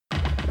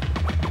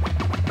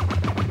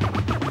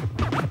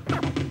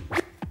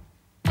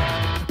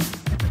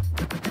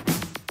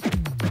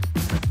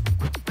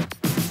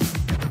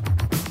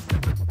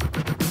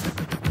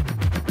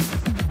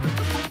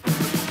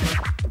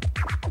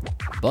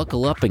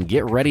buckle up and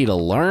get ready to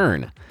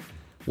learn.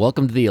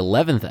 Welcome to the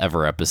 11th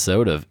ever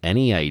episode of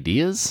Any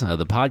Ideas,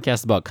 the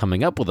podcast about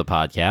coming up with a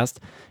podcast,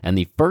 and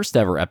the first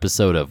ever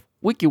episode of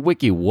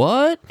Wiki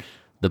What?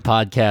 The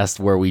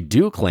podcast where we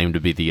do claim to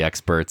be the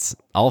experts,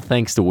 all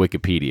thanks to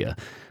Wikipedia.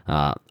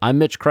 I'm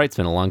Mitch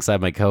Kreitzman alongside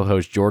my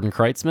co-host Jordan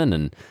Kreitzman,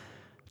 and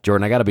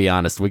Jordan, I got to be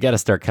honest, we got to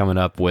start coming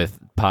up with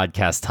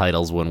podcast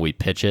titles when we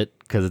pitch it,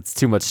 because it's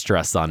too much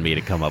stress on me to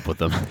come up with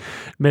them.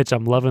 Mitch,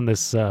 I'm loving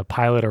this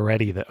pilot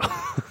already, though.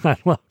 I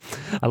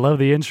love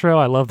the intro.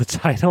 I love the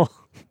title.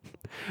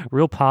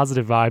 Real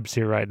positive vibes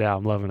here right now.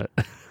 I'm loving it.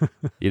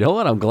 You know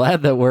what? I'm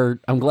glad that we're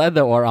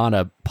on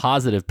a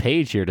positive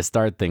page here to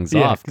start things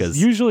off,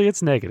 because usually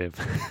it's negative.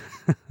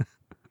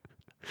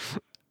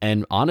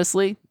 And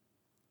honestly,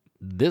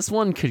 this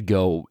one could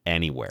go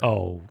anywhere.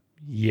 Oh,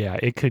 yeah,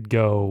 it could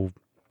go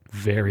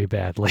very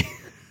badly.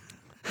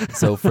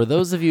 So for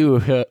those of you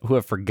who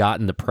have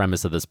forgotten the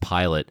premise of this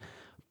pilot,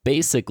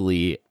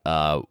 basically,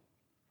 I'm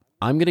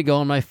going to go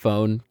on my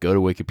phone, go to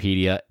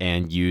Wikipedia,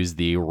 and use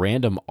the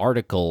random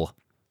article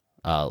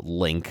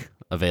link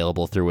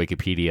available through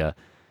Wikipedia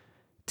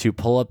to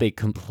pull up a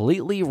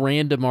completely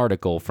random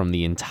article from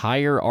the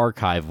entire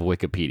archive of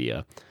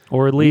Wikipedia.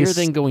 Or at least,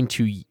 we're then going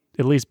to...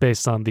 At least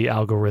based on the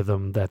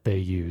algorithm that they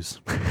use,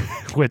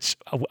 which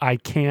I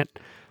can't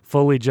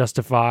fully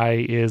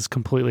justify is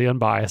completely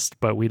unbiased,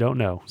 but we don't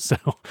know. So,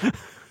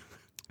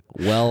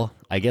 well,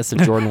 I guess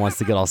if Jordan wants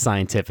to get all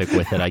scientific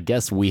with it, I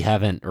guess we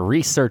haven't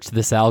researched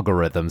this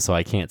algorithm, so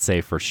I can't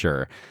say for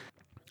sure.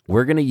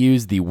 We're going to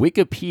use the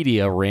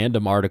Wikipedia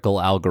random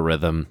article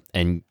algorithm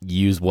and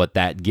use what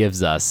that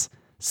gives us.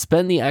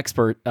 Spend the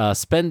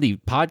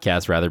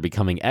podcast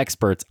becoming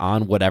experts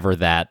on whatever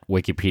that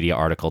Wikipedia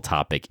article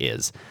topic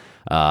is.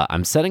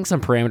 I'm setting some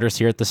parameters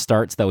here at the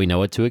start so that we know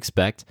what to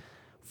expect.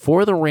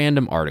 For the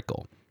random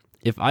article,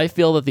 if I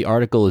feel that the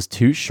article is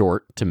too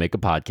short to make a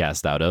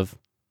podcast out of,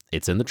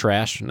 it's in the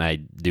trash and I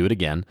do it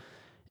again.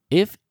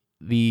 If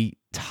the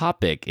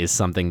topic is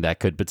something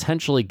that could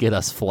potentially get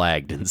us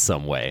flagged in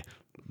some way,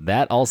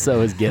 that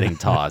also is getting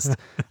tossed.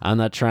 I'm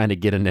not trying to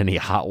get in any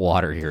hot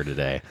water here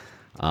today.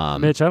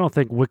 Mitch, I don't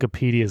think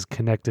Wikipedia is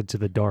connected to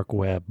the dark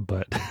web,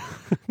 but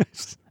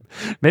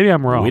maybe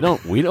I'm wrong.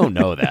 We don't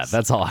know that.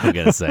 That's all I'm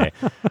going to say.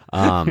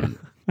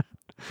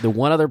 The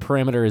one other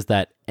parameter is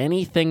that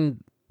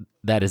anything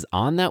that is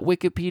on that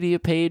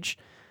Wikipedia page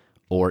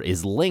or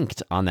is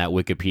linked on that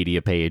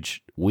Wikipedia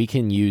page, we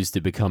can use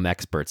to become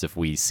experts if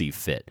we see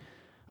fit.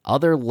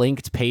 Other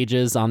linked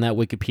pages on that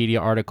Wikipedia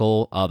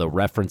article, the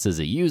references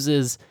it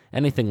uses,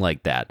 anything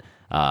like that.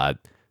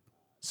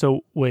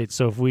 So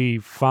if we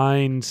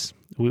find,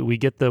 we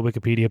get the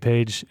Wikipedia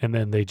page and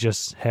then they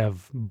just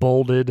have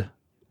bolded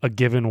a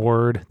given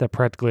word that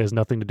practically has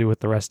nothing to do with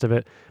the rest of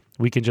it,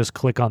 we can just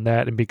click on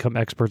that and become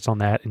experts on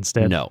that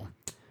instead? No.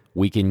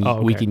 We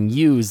can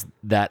use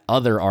that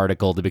other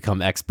article to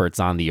become experts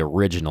on the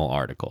original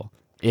article,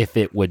 if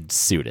it would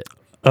suit it.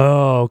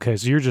 Oh, okay.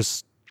 So you're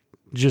just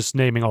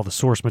naming all the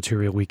source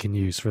material we can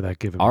use for that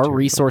given Our material,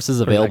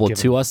 resources available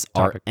to us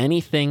topic. are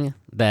anything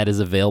that is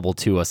available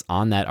to us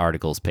on that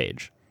article's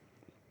page.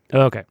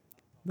 Okay.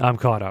 I'm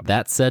caught up.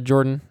 That said,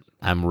 Jordan,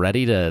 I'm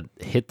ready to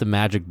hit the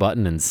magic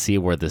button and see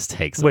where this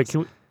takes us. Wait,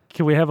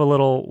 can we have a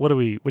little, what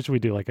should we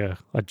do? Like a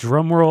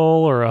drum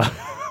roll or a,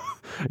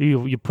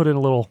 you put in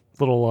a little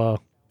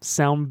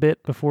sound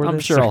bit before this? I'm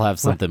sure I'll have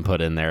something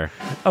put in there.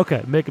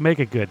 Okay. Make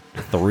it good.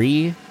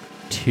 3,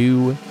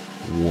 2,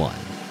 1.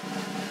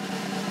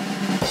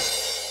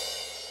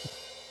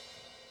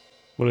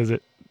 What is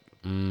it?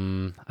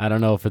 I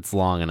don't know if it's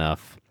long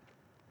enough.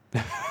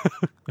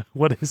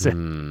 What is it?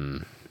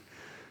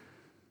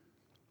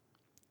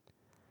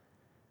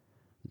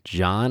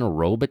 John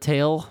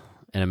Robitaille,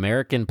 an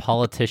American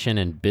politician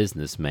and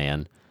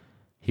businessman.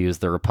 He was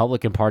the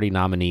Republican Party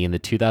nominee in the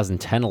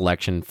 2010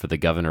 election for the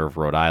governor of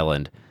Rhode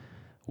Island,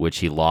 which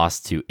he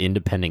lost to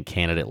independent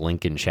candidate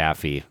Lincoln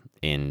Chafee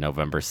in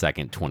November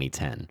 2nd,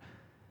 2010.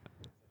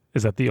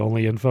 Is that the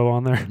only info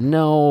on there?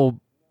 No,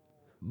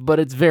 but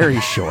it's very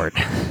short.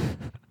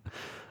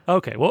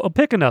 Okay, well, I'll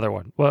pick another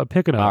one. All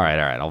right.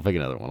 I'll pick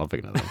another one.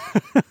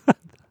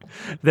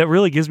 That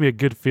really gives me a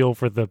good feel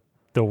for the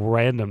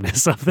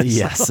randomness of this.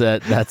 Yes,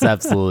 that's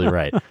absolutely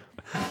right.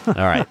 All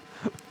right.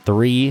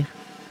 3,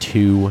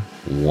 2,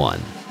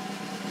 1.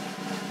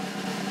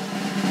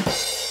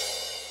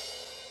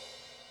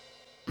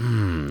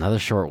 Another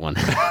short one.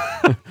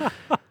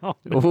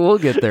 We'll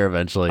get there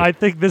eventually. I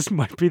think this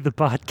might be the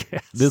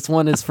podcast. This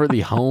one is for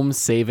the Home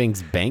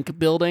Savings Bank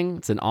building.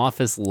 It's an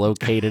office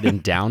located in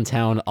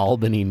downtown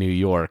Albany, New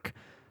York.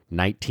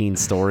 19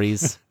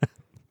 stories.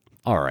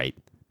 All right.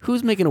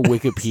 Who's making a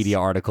Wikipedia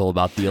article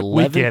about the 11th?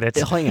 We get it.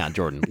 Hang on,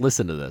 Jordan.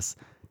 Listen to this.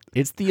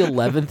 It's the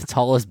 11th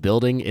tallest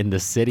building in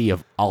the city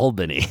of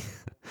Albany.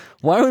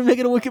 Why are we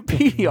making a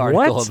Wikipedia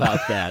article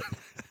about that?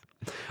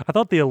 I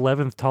thought the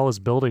 11th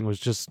tallest building was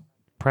just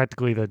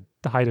practically the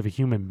height of a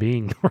human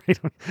being, right?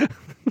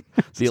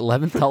 The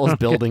 11th tallest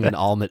building in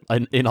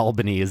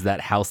Albany is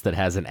that house that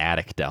has an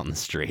attic down the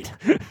street.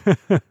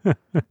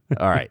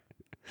 All right.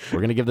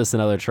 We're gonna give this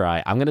another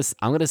try. I'm gonna set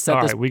All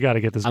this. right, we got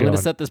to get this I'm going.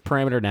 gonna set this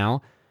parameter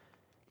now.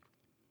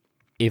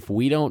 If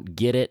we don't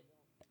get it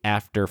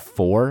after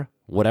 4,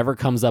 whatever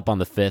comes up on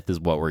the 5th is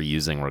what we're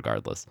using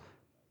regardless.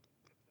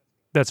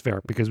 That's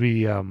fair because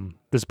we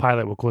this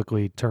pilot will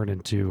quickly turn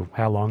into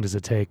how long does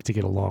it take to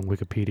get a long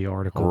Wikipedia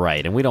article,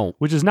 Right, and we don't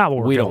which is not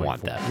what we we're don't going want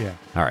for. that. Yeah.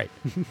 All right.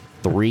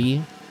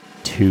 3,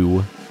 2,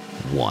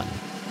 1.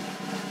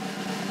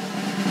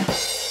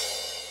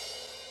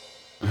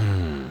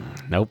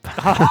 Nope.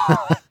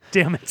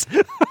 Damn it.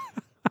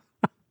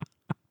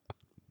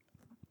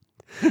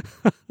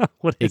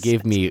 What is It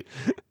gave me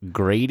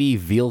Grady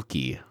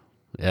Vielke.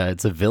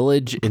 It's a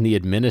village in the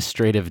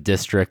administrative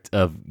district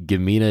of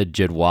Gmina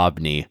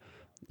Jedwabne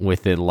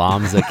within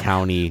Łomża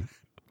County,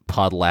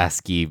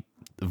 Podlaskie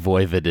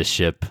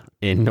Voivodeship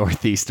in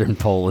northeastern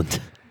Poland.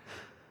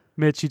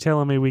 Mitch, you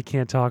telling me we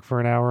can't talk for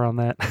an hour on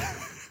that?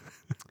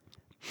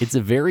 It's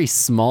a very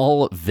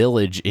small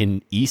village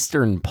in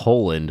eastern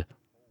Poland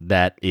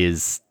that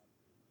is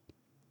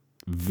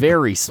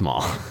very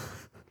small.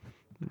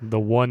 The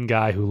one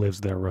guy who lives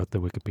there wrote the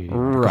Wikipedia.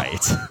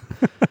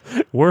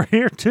 Right. We're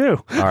here too.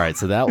 All right,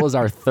 so that was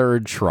our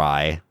 3rd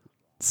try.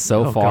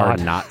 So Oh, far,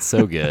 God. not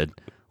so good.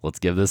 Let's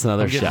give this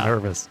another I'm getting shot.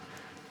 nervous.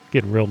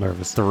 Getting real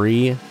nervous.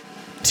 3,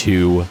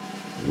 2,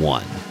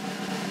 1.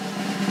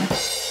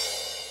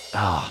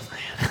 Oh,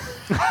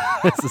 man.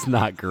 This is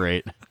not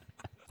great.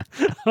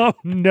 Oh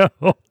no.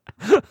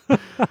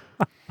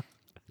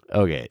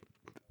 Okay.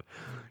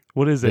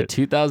 What is The it?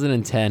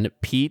 2010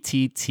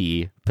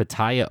 PTT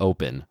Pattaya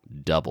Open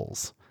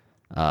doubles.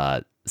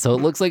 So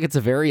it looks like it's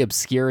a very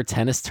obscure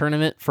tennis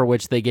tournament for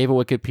which they gave a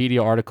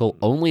Wikipedia article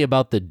only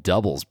about the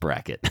doubles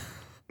bracket.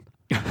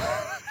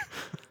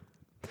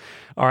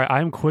 All right,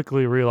 I'm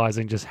quickly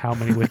realizing just how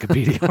many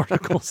Wikipedia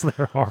articles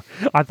there are.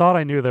 I thought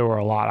I knew there were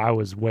a lot. I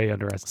was way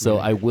underestimated. So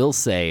I will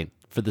say,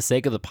 for the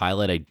sake of the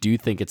pilot, I do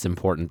think it's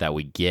important that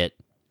we get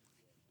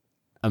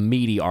a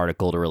meaty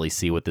article to really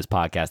see what this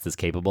podcast is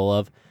capable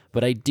of.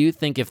 But I do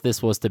think if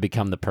this was to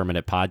become the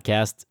permanent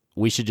podcast,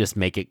 we should just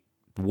make it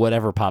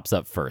whatever pops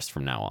up first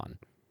from now on.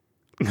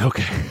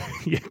 Okay.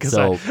 Yeah, because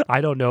So- I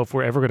don't know if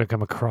we're ever going to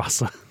come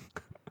across a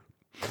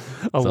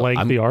So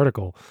lengthy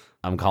article.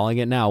 I'm calling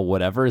it now.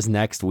 Whatever is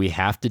next, we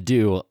have to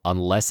do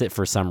unless it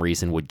for some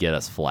reason would get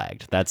us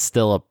flagged. That's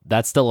still a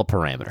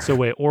parameter. So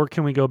wait, or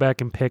can we go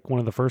back and pick one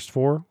of the first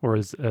 4? Or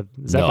is that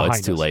No, behind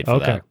it's too us? late for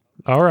okay. that.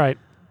 All right.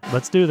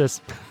 Let's do this.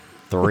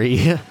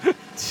 3,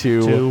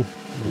 2, 2,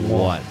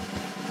 1.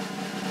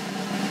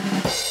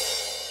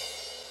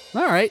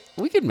 All right,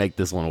 we could make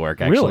this one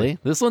work, actually. Really?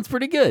 This one's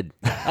pretty good.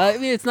 I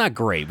mean, it's not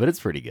great, but it's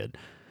pretty good.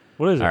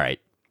 What is it? All right.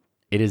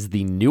 It is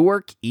the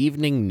Newark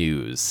Evening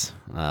News.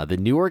 The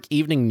Newark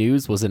Evening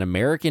News was an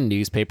American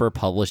newspaper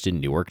published in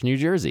Newark, New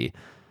Jersey.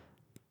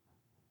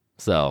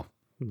 So,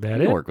 That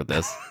we can it? work with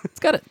this. It's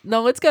got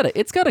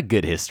a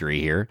good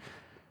history here.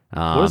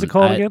 What is it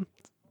called again?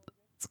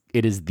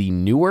 It is the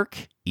Newark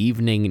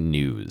Evening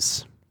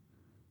News.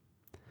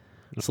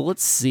 So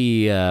let's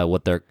see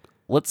what their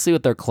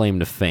claim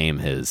to fame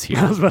is here.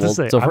 I was about to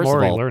say, so I'm first of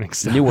already all, learning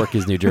stuff. Newark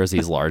is New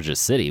Jersey's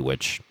largest city,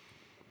 which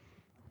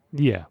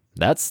Yeah.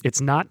 that's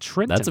It's not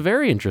Trenton. a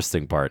very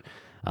interesting part.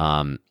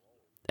 And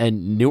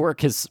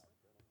Newark has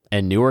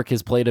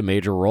played a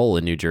major role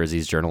in New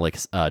Jersey's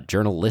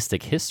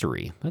journalistic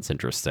history. That's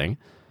interesting.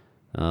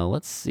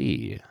 Let's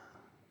see.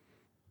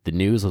 The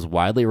News was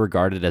widely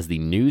regarded as the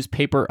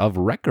newspaper of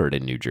record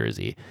in New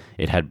Jersey.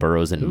 It had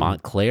boroughs in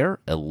Montclair,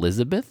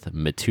 Elizabeth,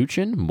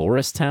 Metuchen,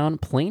 Morristown,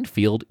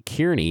 Plainfield,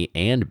 Kearney,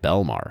 and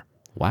Belmar.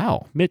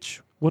 Wow. Mitch,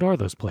 what are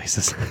those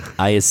places?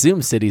 I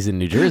assume cities in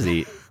New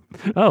Jersey.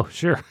 Oh,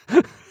 sure.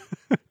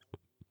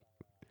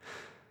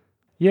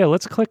 Yeah,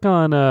 let's click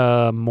on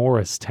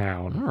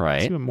Morristown. All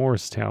right. See what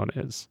Morristown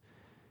is.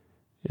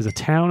 Is a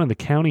town in the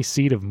county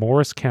seat of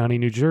Morris County,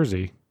 New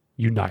Jersey,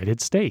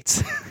 United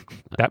States.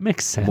 That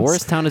makes sense.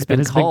 Morristown has And been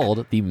it's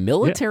called the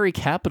military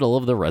capital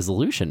of the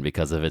Resolution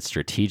because of its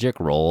strategic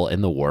role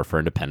in the war for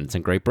independence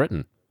in Great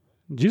Britain.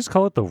 Did you just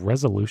call it the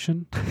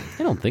Resolution?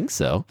 I don't think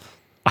so.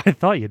 I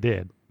thought you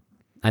did.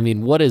 I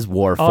mean, what is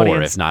war for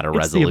Audience, if not a it's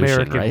resolution, the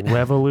American right?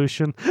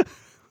 Revolution.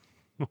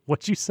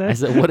 What'd you say? I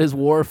said, what is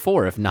war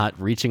for if not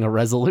reaching a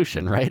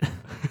resolution, right?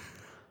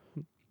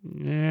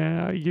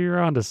 Yeah, you're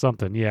onto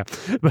something. Yeah.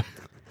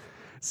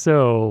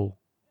 So,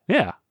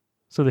 yeah.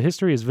 So the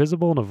history is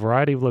visible in a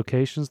variety of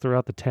locations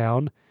throughout the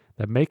town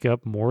that make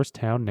up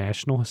Morristown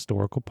National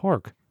Historical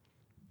Park.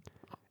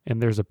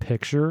 And there's a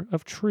picture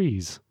of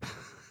trees.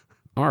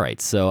 All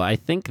right, so I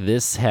think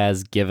this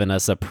has given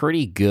us a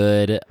pretty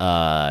good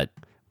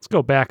Let's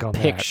go back on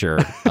picture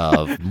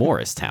of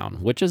Morristown,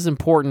 which is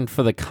important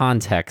for the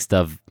context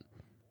of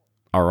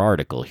our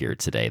article here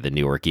today, the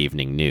Newark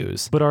Evening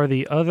News. that. But are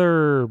the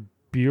other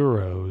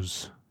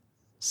bureaus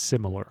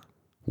similar?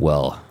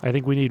 Well, I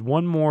think we need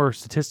one more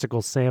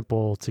statistical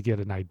sample to get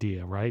an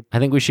idea, right? I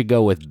think we should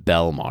go with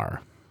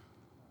Belmar.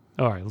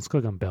 All right, let's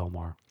click on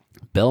Belmar.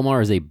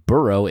 Belmar is a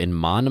borough in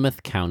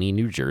Monmouth County,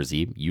 New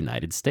Jersey,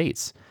 United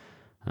States.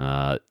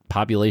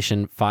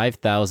 Population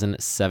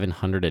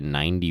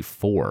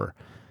 5,794.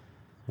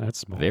 That's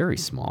small. Very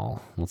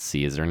small. Let's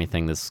see. Is there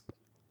anything this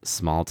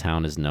small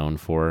town is known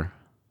for?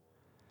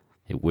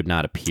 It would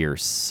not appear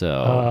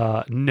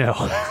so. No.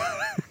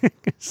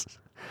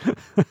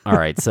 All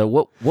right. So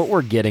what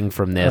we're getting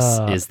from this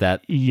is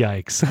that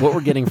Yikes. what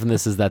we're getting from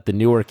this is that the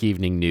Newark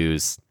Evening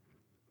News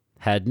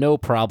had no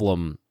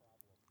problem,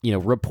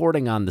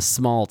 reporting on the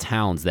small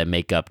towns that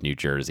make up New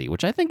Jersey,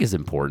 which I think is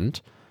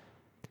important.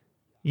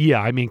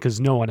 Yeah, I mean, because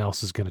no one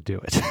else is going to do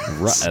it.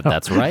 So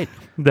That's right.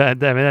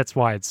 That's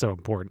why it's so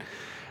important.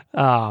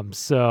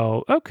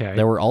 Okay.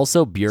 There were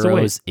also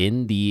bureaus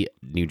in the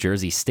New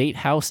Jersey State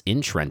House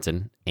in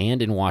Trenton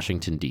and in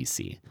Washington,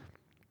 D.C.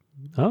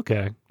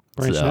 Okay.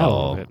 Branching out a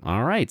little bit.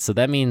 All right. So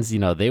that means,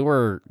 they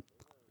were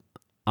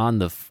on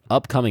the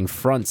upcoming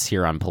fronts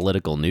here on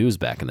political news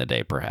back in the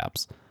day,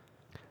 perhaps.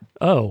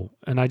 Oh,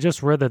 and I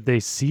just read that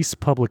they ceased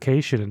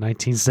publication in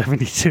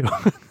 1972.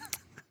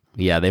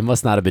 Yeah, they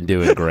must not have been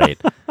doing great.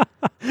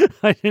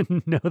 I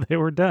didn't know they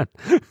were done.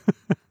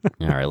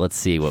 All right, let's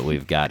see what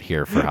we've got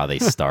here for how they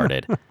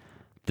started.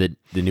 The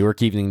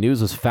Newark Evening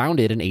News was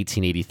founded in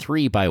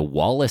 1883 by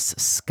Wallace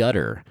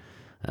Scudder.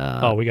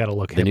 We got to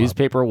look him The up.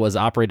 newspaper was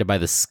operated by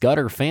the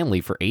Scudder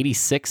family for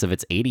 86 of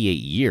its 88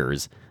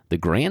 years. The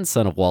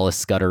grandson of Wallace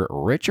Scudder,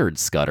 Richard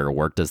Scudder,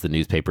 worked as the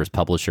newspaper's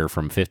publisher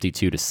from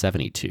 52 to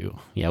 72.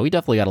 Yeah, we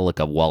definitely got to look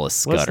up Wallace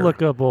Scudder. Let's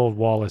look up old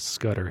Wallace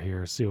Scudder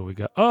here, see what we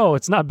got. Oh,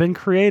 it's not been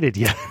created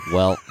yet.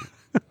 Well,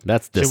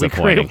 that's Should we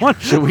disappointing. create one?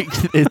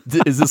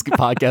 Is this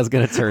podcast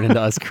going to turn into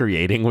us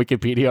creating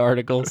Wikipedia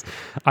articles?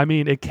 I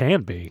mean, it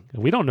can be.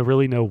 We don't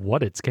really know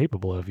what it's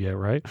capable of yet,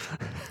 right?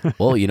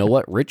 Well, you know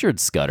what? Richard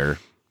Scudder,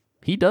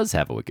 he does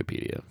have a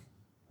Wikipedia.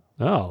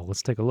 Oh,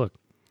 let's take a look.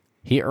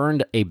 He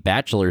earned a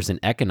bachelor's in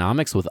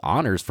economics with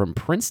honors from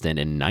Princeton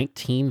in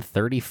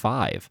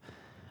 1935.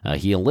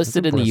 He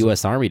enlisted in the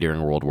U.S. Army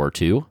during World War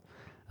II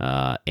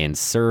and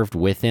served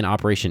within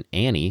Operation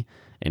Annie,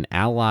 an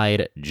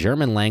allied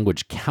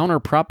German-language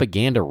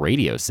counter-propaganda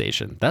radio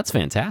station. That's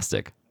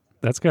fantastic.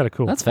 That's kind of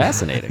cool. That's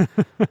fascinating.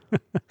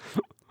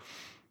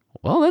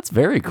 Well, that's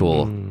very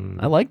cool.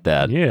 I like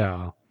that.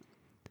 Yeah.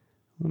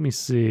 Let me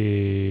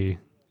see.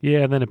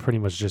 Yeah, then it pretty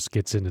much just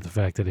gets into the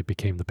fact that it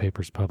became the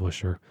paper's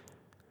publisher.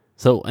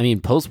 So, I mean,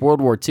 post-World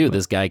War II,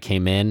 this guy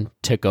came in,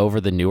 took over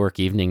the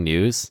Newark Evening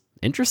News.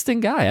 Interesting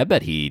guy. I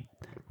bet he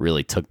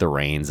really took the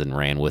reins and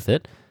ran with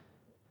it.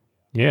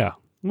 Yeah.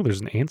 Well,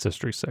 there's an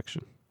ancestry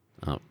section.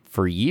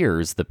 For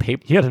years, the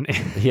paper... He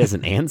has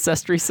an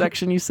ancestry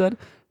section, you said?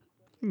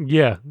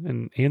 Yeah,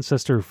 an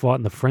ancestor who fought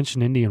in the French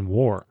and Indian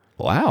War.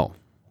 Wow.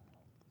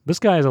 This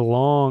guy has a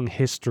long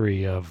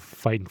history of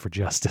fighting for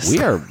justice.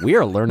 We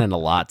are learning a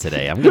lot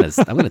today. I'm gonna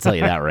tell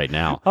you that right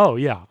now. Oh,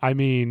 yeah. I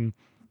mean...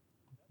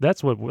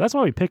 That's why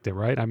we picked it,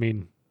 right? I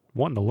mean,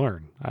 wanting to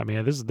learn. I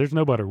mean, there's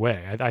no better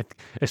way. I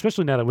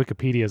especially now that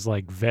Wikipedia is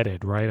like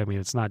vetted, right? I mean,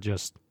 it's not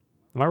just.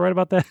 Am I right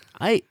about that?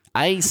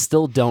 I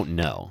still don't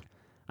know.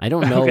 I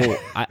don't know. Okay.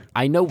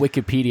 I know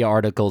Wikipedia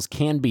articles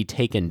can be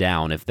taken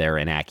down if they're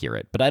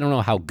inaccurate, but I don't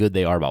know how good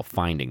they are about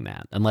finding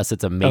that, unless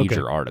it's a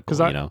major article.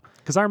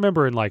 Because I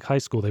remember in like high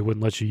school they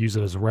wouldn't let you use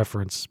it as a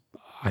reference.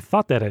 I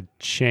thought that had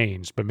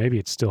changed, but maybe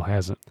it still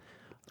hasn't.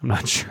 I'm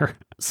not sure.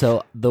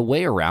 So the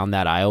way around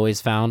that I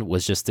always found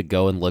was just to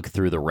go and look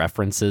through the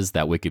references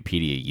that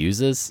Wikipedia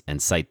uses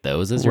and cite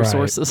those as your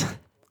sources.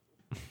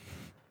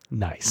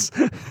 Nice.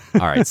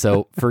 All right.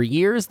 So for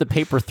years, the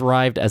paper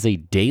thrived as a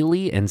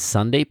daily and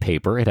Sunday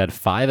paper. It had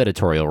 5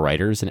 editorial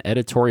writers, an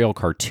editorial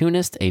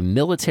cartoonist, a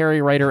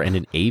military writer, and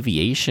an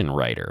aviation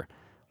writer.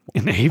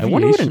 I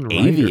wonder what an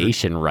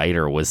aviation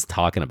writer was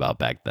talking about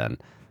back then.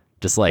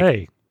 Just like,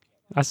 hey,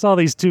 I saw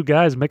these 2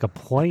 guys make a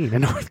plane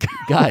in North Carolina.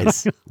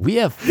 Guys, we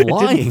have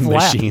flying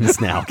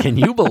machines now. Can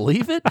you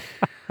believe it?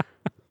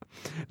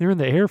 They're in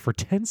the air for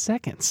 10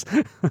 seconds.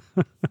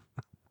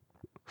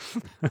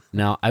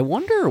 Now, I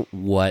wonder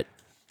what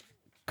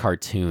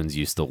cartoons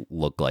used to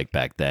look like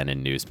back then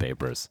in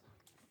newspapers.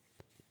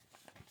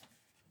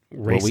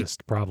 Racist,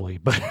 probably,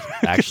 but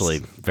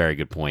actually, very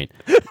good point.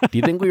 Do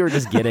you think we were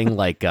just getting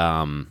like,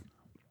 do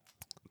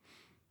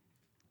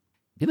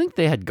you think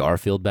they had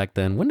Garfield back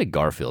then? When did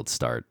Garfield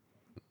start?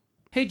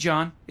 Hey,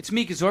 John, it's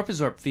me,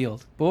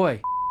 Gazorpazorpfield.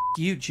 Boy,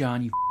 you,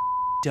 John, you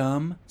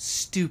dumb,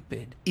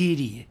 stupid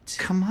idiot.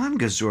 Come on,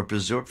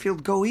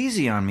 Gazorpazorpfield, go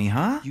easy on me,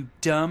 huh? You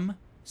dumb,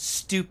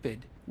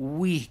 stupid,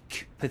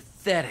 weak,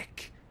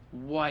 pathetic,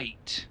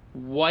 white,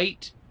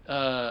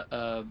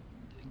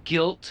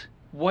 guilt,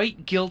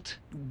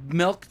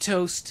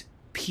 milquetoast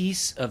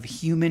piece of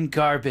human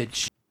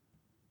garbage.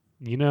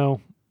 You know,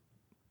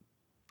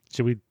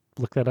 should we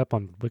look that up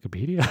on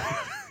Wikipedia?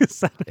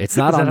 It's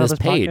not on this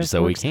page,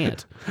 so we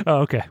can't. Oh,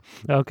 okay.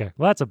 Okay.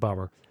 Well, that's a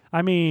bummer.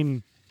 I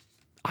mean,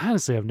 I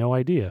honestly have no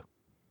idea.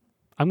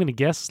 I'm going to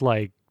guess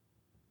like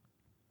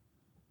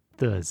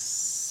the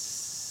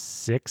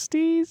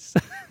 60s?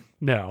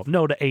 No,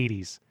 the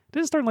 80s.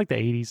 Did it start in like the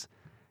 80s?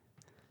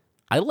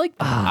 I like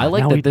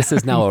that this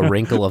is now a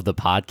wrinkle of the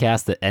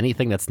podcast, that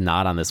anything that's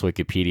not on this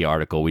Wikipedia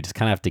article, we just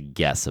kind of have to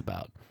guess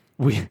about.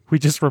 We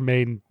just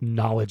remain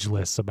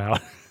knowledgeless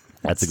about.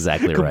 That's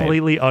exactly right.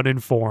 Completely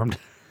uninformed.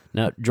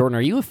 Now, Jordan,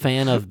 are you a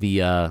fan of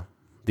the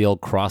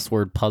old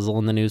crossword puzzle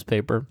in the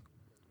newspaper?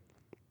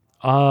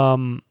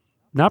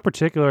 Not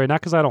particularly,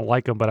 not because I don't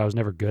like them, but I was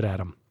never good at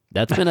them.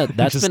 That's been a It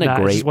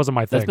just wasn't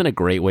my thing. That's been a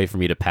great way for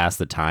me to pass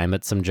the time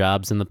at some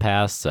jobs in the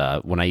past.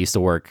 When I used to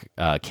work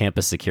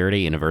campus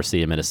security,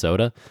 University of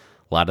Minnesota,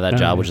 a lot of that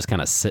job was just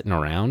kind of sitting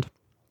around.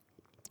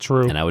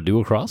 True. And I would do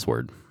a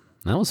crossword.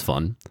 That was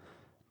fun.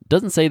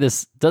 Doesn't say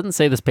this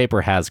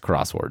paper has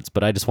crosswords,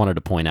 but I just wanted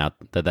to point out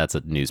that that's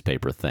a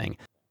newspaper thing.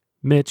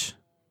 Mitch,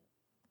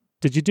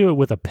 did you do it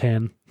with a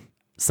pen?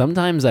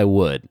 Sometimes I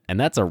would, and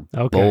that's a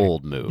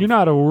bold move. You're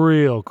not a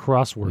real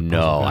crossword.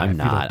 No, guy I'm if you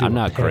don't not. do I'm a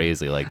not pen.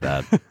 crazy like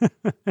that.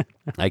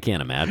 I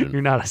can't imagine.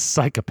 You're not a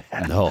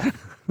psychopath. No.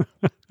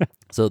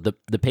 So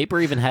the paper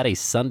even had a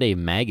Sunday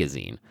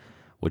magazine,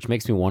 which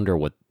makes me wonder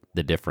what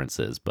the difference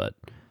is. But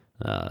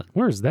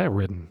Where is that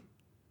written?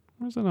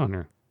 Where's it on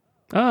here?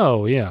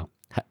 Oh, yeah.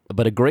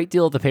 but a great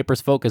deal of the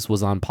paper's focus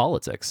was on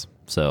politics.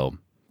 So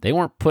they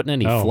weren't putting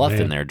any Oh, fluff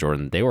man. in there,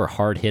 Jordan. They were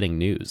hard-hitting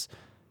news.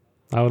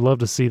 I would love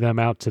to see them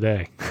out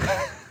today.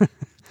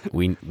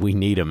 We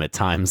need them at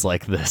times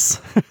like this.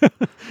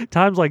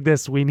 Times like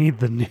this, we need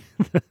the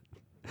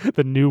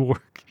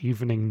Newark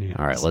Evening News.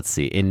 All right, let's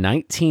see. In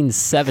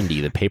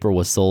 1970, the paper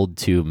was sold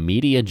to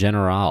Media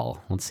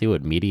General. Let's see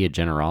what Media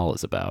General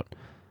is about.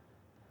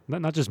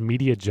 Not just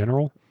Media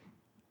General.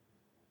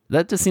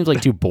 That just seems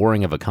like too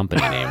boring of a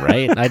company name,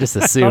 right? I just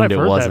assumed I've it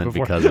heard that wasn't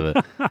before. because of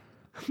it.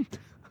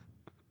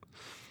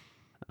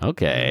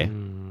 Okay.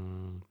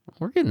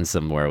 We're getting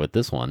somewhere with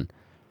this one.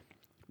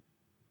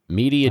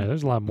 Yeah,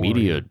 there's a lot more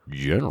Media here.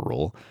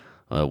 General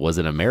was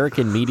an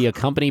American media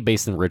company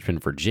based in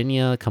Richmond,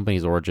 Virginia.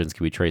 Company's origins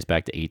can be traced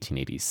back to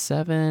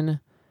 1887.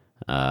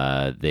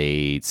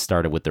 They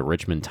started with the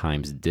Richmond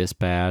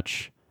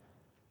Times-Dispatch.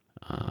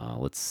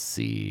 Let's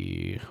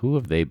see. Who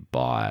have they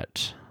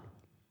bought?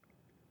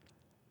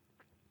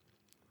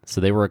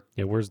 So they were,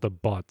 Yeah, where's the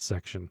bought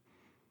section?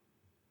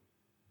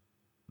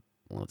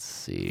 let's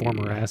see.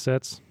 Former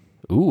assets.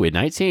 Ooh, in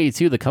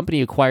 1982, the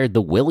company acquired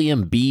the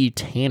William B.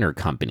 Tanner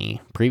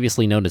Company,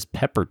 previously known as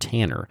Pepper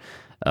Tanner,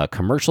 a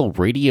commercial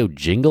radio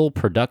jingle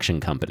production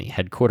company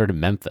headquartered in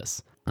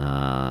Memphis.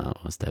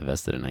 Was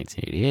divested in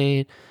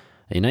 1988.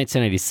 In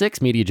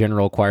 1996, Media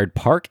General acquired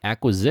Park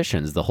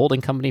Acquisitions, the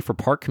holding company for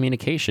Park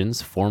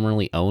Communications,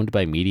 formerly owned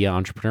by media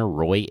entrepreneur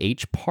Roy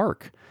H.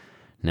 Park.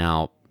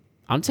 Now,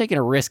 I'm taking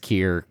a risk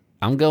here.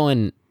 I'm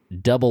going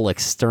double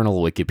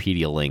external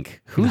Wikipedia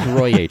link. Who's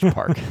Roy H.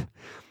 Park?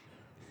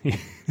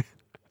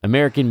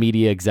 American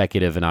media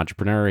executive and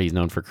entrepreneur. He's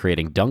known for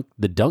creating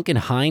the Duncan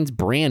Hines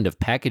brand of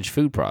packaged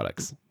food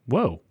products.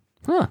 Whoa.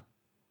 Huh.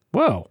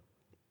 Whoa.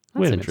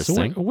 That's Wait a minute. So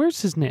interesting.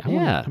 where's his name?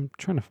 Yeah.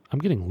 I'm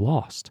getting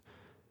lost.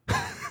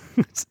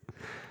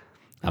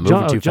 I'm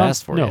moving too John,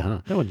 fast for no, you,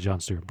 huh? That wasn't John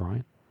Stewart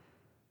Bryan.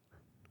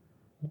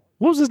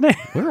 What was his name?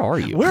 Where are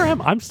you? Where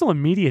am I? I'm still a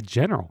Media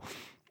General.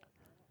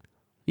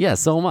 Yeah,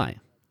 so am I.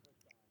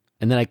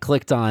 And then I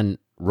clicked on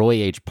Roy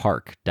H.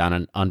 Park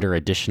down under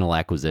additional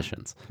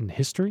acquisitions. In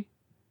history?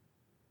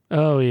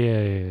 Oh,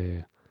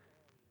 yeah.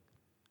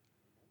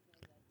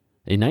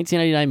 In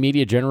 1999,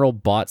 Media General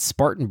bought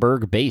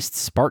Spartanburg-based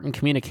Spartan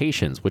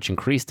Communications, which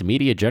increased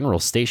Media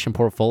General's station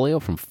portfolio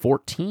from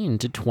 14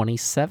 to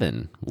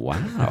 27.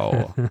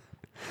 Wow.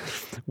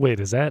 Wait,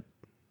 is that?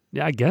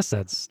 Yeah, I guess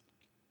that's.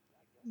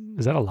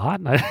 Is that a lot?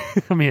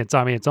 I mean, it's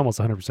almost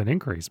 100%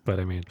 increase, but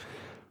I mean.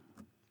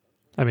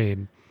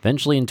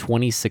 Eventually, in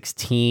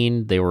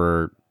 2016, they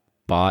were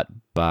bought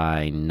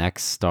by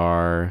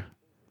Nexstar.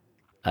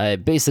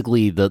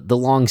 Basically, the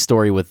long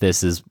story with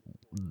this is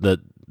the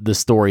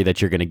story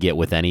that you're going to get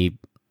with any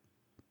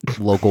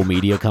local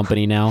media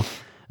company now.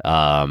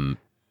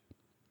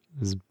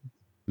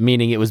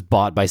 Meaning it was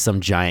bought by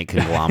some giant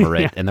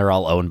conglomerate, Yeah. and they're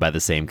all owned by the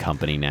same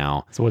company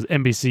now. So was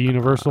NBC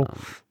Universal?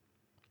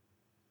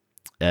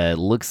 It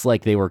looks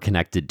like they were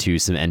connected to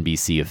some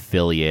NBC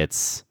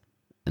affiliates,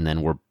 and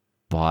then were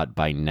bought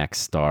by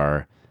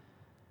Nexstar.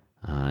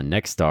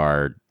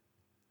 Nexstar,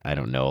 I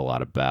don't know a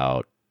lot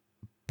about,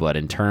 but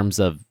in terms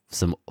of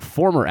some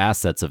former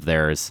assets of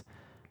theirs,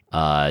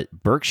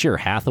 Berkshire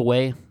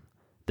Hathaway,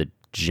 the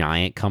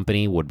giant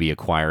company, would be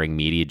acquiring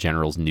Media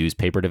General's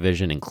newspaper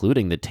division,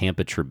 including the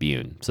Tampa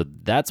Tribune. So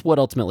that's what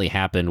ultimately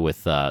happened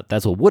with,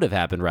 that's what would have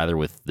happened rather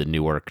with the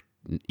Newark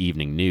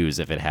Evening News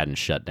if it hadn't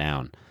shut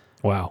down.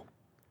 Wow.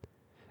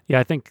 Yeah,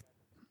 I think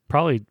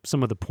probably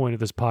some of the point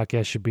of this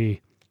podcast should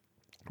be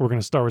we're going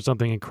to start with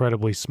something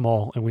incredibly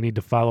small, and we need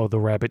to follow the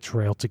rabbit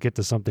trail to get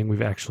to something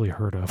we've actually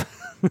heard of.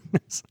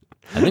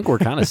 I think we're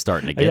kind of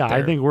starting to get Yeah, there.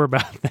 I think we're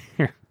about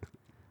there.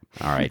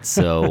 All right,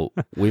 so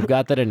we've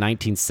got that in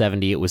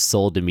 1970. It was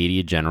sold to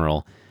Media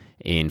General.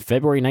 In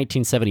February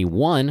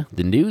 1971,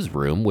 the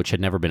newsroom, which had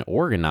never been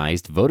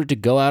organized, voted to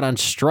go out on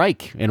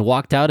strike and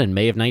walked out in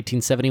May of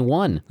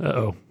 1971.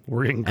 Uh-oh.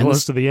 We're getting And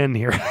close to the end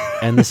here.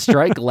 And the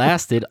strike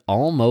lasted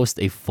almost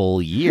a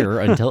full year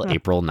until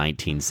April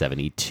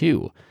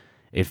 1972.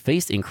 It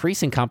faced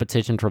increasing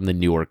competition from the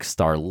Newark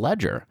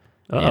Star-Ledger.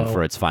 And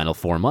for its final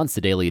 4 months, the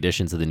daily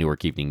editions of the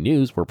Newark Evening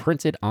News were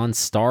printed on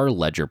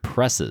Star-Ledger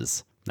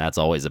presses. That's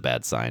always a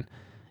bad sign.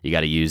 You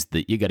got to use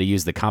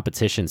the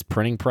competition's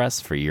printing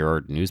press for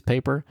your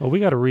newspaper. Well, we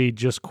got to read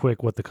just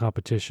quick what the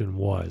competition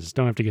was.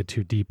 Don't have to get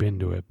too deep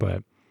into it,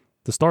 but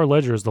the Star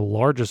Ledger is the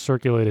largest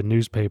circulated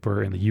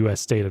newspaper in the U.S.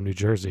 state of New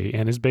Jersey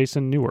and is based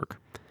in Newark.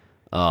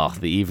 Oh,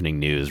 the Evening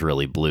News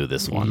really blew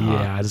this one, huh?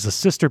 Yeah, it is a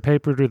sister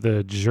paper to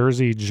the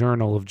Jersey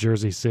Journal of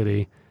Jersey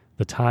City,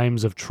 the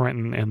Times of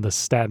Trenton, and the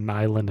Staten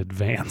Island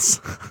Advance.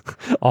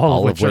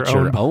 all of which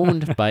are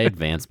owned by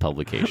Advance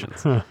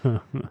Publications.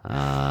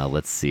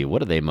 Let's see.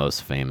 What are they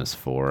most famous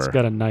for? It's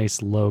got a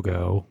nice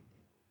logo.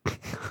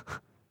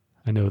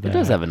 I know that. It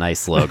does have a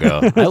nice logo.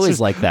 I always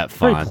like that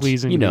very font.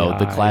 pleasing You know, to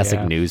the the eye, classic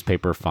yeah.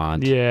 newspaper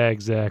font. Yeah,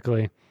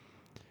 exactly.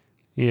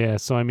 Yeah,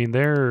 so I mean,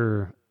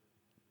 they're...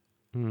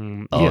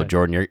 Oh, yeah.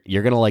 Jordan,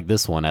 you're going to like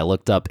this one. I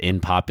looked up in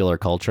popular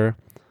culture.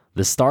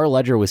 The Star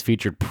Ledger was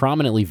featured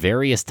prominently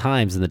various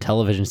times in the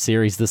television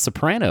series The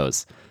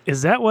Sopranos.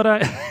 Is that what I...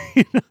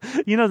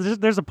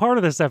 there's a part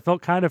of this that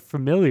felt kind of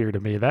familiar to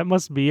me. That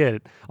must be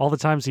it. All the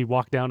times he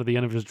walked down to the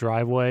end of his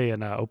driveway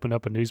and opened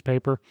up a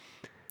newspaper.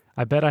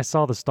 I bet I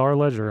saw the Star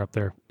Ledger up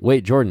there.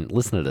 Wait, Jordan,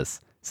 listen to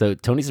this. So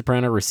Tony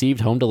Soprano received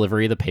home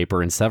delivery of the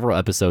paper, and several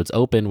episodes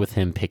opened with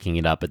him picking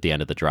it up at the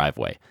end of the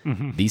driveway.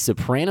 Mm-hmm. The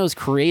Sopranos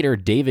creator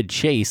David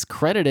Chase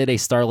credited a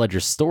Star Ledger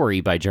story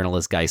by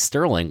journalist Guy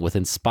Sterling with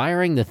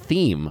inspiring the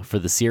theme for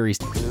the series.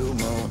 Blue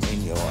moon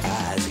in your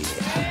eyes,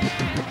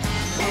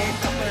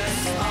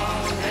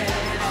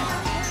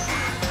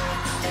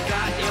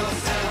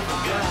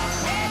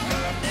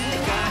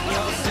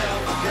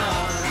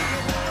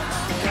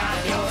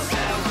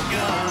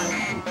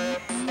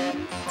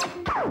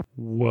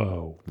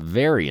 Whoa.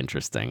 Very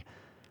interesting.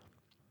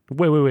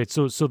 Wait.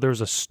 So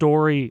there's a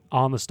story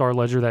on the Star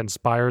Ledger that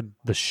inspired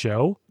the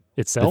show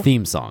itself? The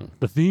theme song.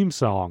 The theme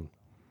song.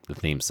 The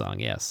theme song,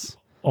 yes.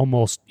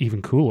 Almost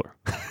even cooler,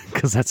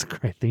 because that's a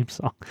great theme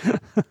song.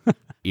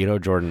 You know,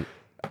 Jordan,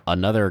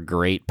 another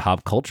great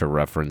pop culture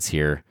reference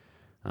here.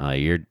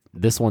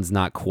 This one's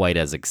not quite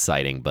as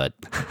exciting, but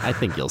I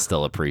think you'll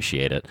still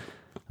appreciate it.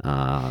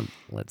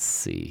 Let's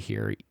see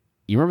here.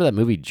 You remember that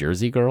movie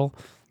Jersey Girl?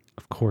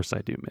 Of course I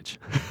do, Mitch.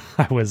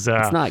 I was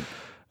It's not.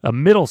 a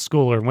middle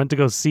schooler and went to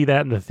go see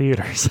that in the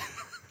theaters.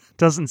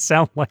 Doesn't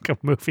sound like a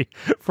movie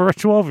for a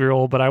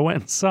 12-year-old, but I went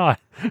and saw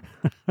it.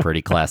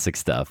 Pretty classic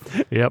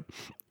stuff. Yep.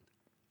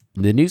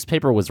 The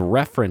newspaper was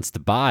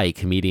referenced by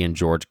comedian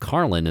George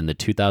Carlin in the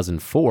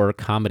 2004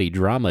 comedy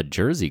drama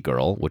Jersey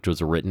Girl, which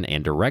was written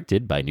and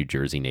directed by New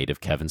Jersey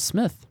native Kevin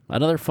Smith.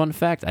 Another fun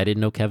fact, I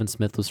didn't know Kevin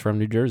Smith was from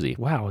New Jersey.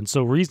 Wow. And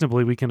so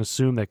reasonably, we can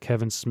assume that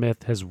Kevin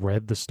Smith has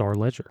read the Star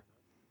Ledger.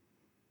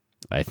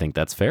 I think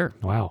that's fair.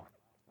 Wow.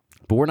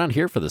 But we're not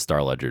here for the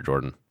Star Ledger,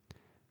 Jordan.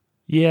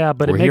 Yeah,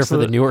 but We're it here makes for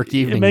the Newark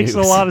Evening It makes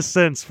News. a lot of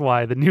sense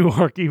why the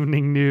Newark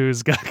Evening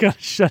News got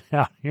shut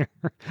out here.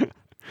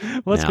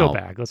 Let's Now- go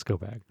back.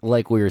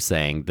 Like we were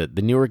saying, the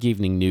Newark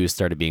Evening News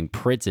started being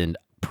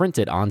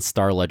printed on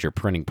Star Ledger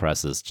printing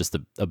presses, just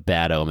a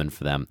bad omen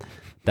for them.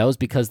 That was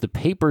because the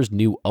paper's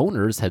new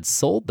owners had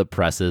sold the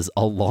presses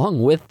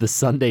along with the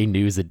Sunday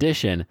News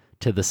edition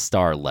to the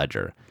Star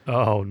Ledger.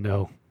 Oh,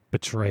 no.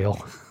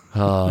 Betrayal.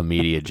 Oh,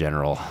 Media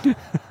General.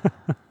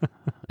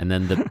 And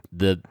then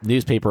the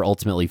newspaper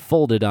ultimately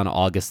folded on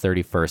August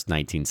 31st,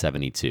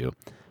 1972.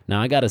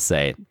 Now, I gotta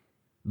say,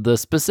 the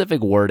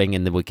specific wording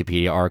in the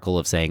Wikipedia article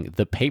of saying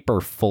the paper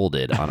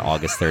folded on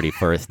August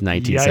 31st,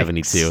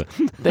 1972,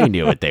 they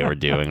knew what they were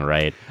doing,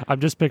 right?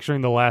 I'm just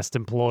picturing the last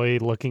employee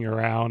looking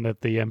around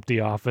at the empty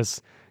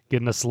office,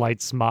 getting a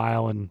slight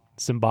smile and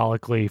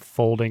symbolically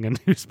folding a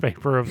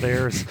newspaper of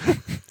theirs.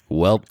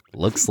 Well,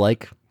 looks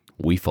like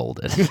we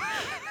folded.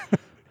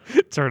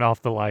 Turn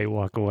off the light,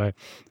 walk away.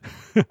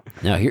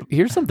 Now,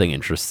 here's something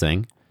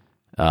interesting.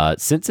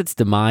 Since its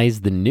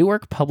demise, the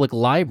Newark Public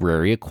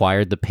Library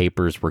acquired the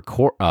paper's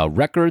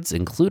records,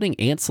 including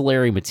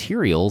ancillary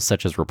materials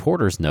such as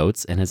reporters'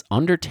 notes, and has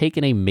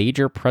undertaken a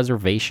major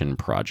preservation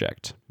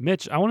project.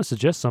 Mitch, I want to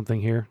suggest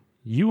something here.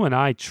 You and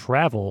I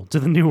travel to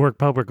the Newark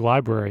Public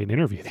Library and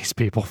interview these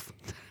people,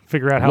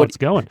 figure out how What- it's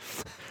going.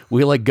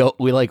 We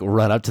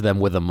run up to them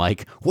with a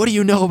mic. What do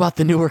you know about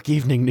the Newark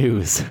Evening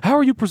News? How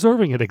are you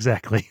preserving it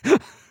exactly?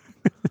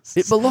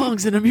 It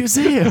belongs in a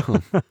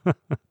museum.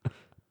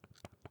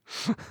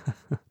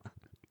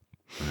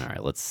 All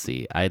right, let's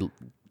see. I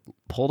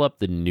pulled up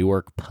the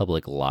Newark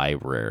Public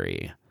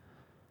Library.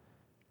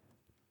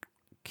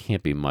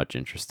 Can't be much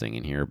interesting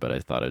in here, but I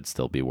thought it'd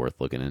still be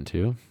worth looking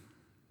into.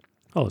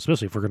 Oh,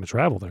 especially if we're going to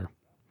travel there.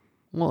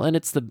 Well, and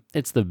it's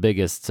the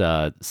biggest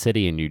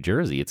city in New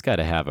Jersey. It's got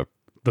to have a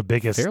The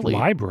biggest Fairly-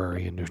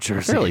 library in New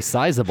Jersey. fairly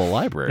sizable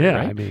library, yeah,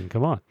 right? I mean,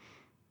 come on.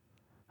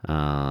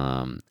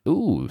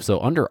 So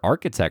under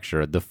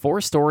architecture, the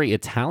 4-story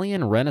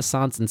Italian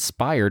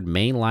Renaissance-inspired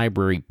main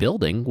library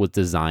building was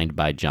designed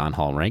by John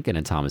Hall Rankin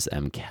and Thomas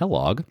M.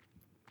 Kellogg,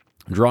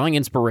 drawing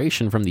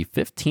inspiration from the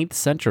 15th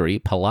century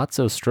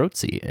Palazzo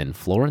Strozzi in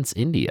Florence,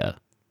 India.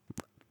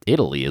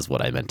 Italy is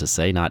what I meant to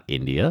say, not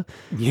India.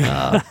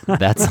 Yeah.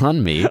 That's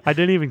on me. I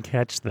didn't even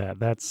catch that.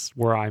 That's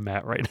where I'm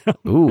at right now.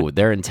 Ooh,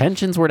 their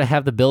intentions were to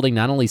have the building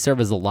not only serve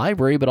as a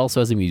library, but also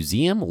as a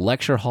museum,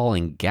 lecture hall,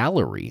 and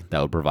gallery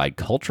that would provide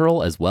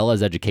cultural as well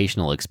as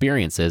educational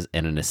experiences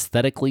in an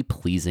aesthetically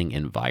pleasing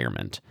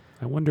environment.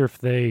 I wonder if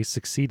they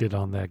succeeded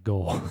on that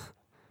goal.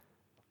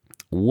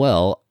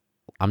 Well,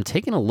 I'm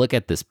taking a look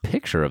at this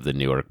picture of the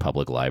Newark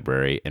Public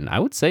Library, and I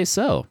would say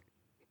so.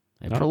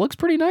 It Oh. looks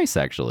pretty nice,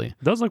 actually.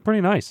 It does look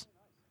pretty nice.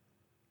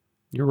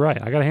 You're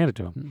right. I got to hand it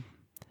to him.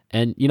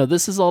 And,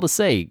 this is all to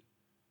say,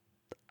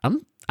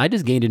 I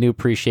just gained a new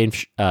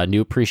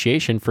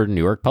appreciation for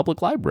Newark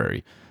Public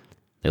Library.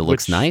 It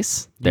looks Which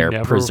nice. you They're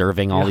never-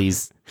 preserving all yeah.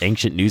 these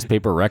ancient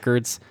newspaper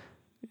records.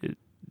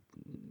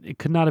 It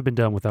could not have been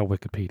done without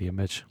Wikipedia,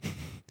 Mitch.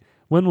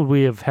 When would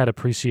we have had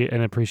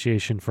an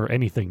appreciation for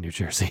anything New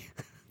Jersey?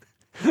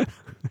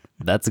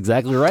 That's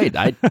exactly right.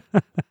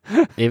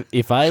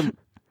 If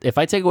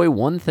I take away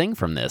one thing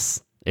from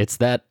this, it's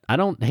that I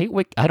don't hate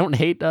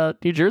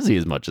New Jersey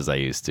as much as I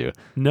used to.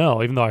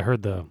 No, even though I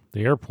heard the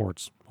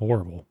airport's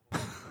horrible.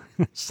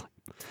 It's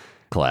like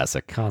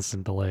Classic.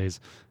 constant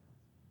delays.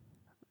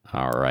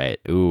 All right.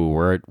 Ooh,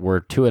 we're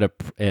to it.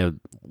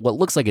 What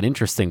looks like an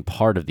interesting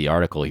part of the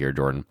article here,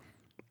 Jordan.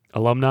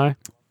 Alumni,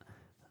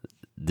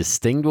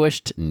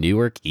 Distinguished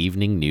Newark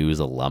Evening News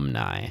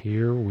alumni.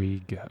 here we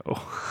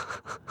go.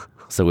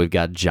 So we've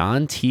got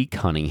John T.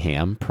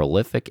 Cunningham,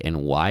 prolific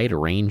and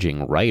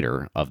wide-ranging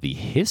writer of the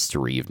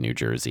history of New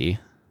Jersey.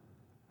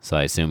 So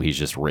I assume he's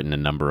just written a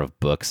number of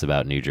books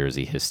about New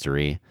Jersey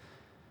history.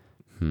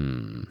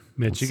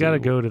 Mitch, you got to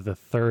go to the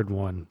third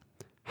one.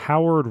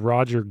 Howard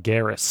Roger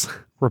Garris,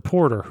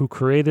 reporter who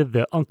created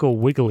the Uncle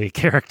Wiggily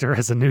character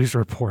as a news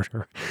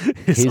reporter.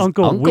 His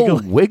Uncle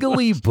Wiggily.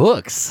 Wiggly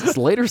books is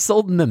later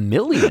sold in the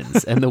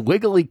millions, and the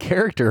Wiggly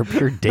character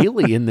appeared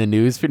daily in the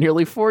news for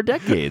nearly 4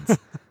 decades.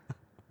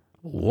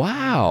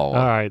 Wow. All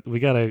right,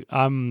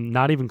 I'm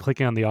not even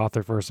clicking on the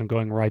author first. I'm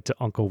going right to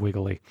Uncle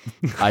Wiggily.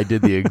 I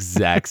did the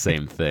exact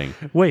same thing.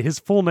 Wait, his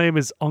full name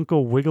is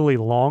Uncle Wiggily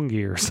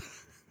Longears.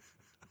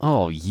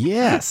 Oh,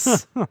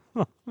 yes.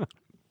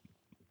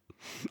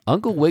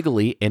 Uncle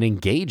Wiggily, an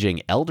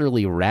engaging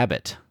elderly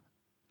rabbit,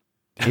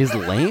 is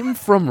lame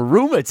from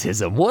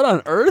rheumatism. What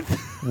on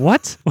earth?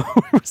 What?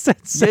 What was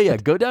that? Yeah,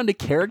 go down to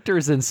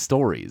characters and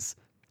stories.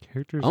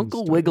 Characters and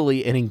Uncle stories.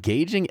 Wiggily, an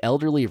engaging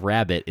elderly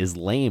rabbit, is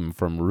lame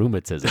from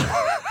rheumatism.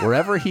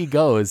 Wherever he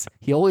goes,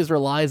 he always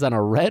relies on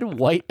a red,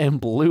 white, and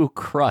blue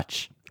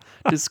crutch,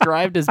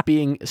 described as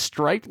being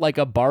striped like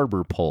a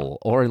barber pole,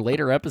 or in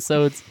later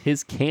episodes,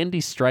 his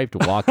candy-striped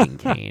walking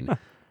cane.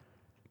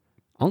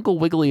 Uncle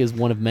Wiggily is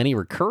one of many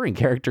recurring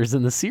characters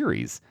in the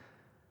series.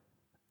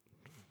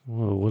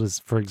 Whoa, what is,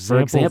 for For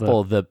example,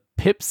 example, the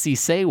Pipsy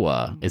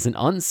Sewa is an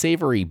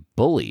unsavory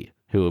bully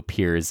who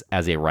appears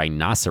as a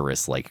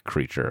rhinoceros-like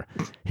creature.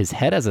 His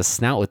head has a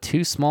snout with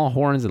 2 small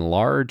horns and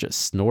large,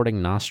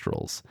 snorting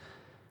nostrils.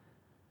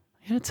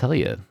 I gotta tell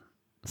you,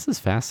 this is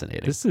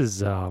fascinating. this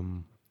is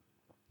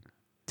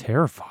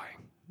terrifying.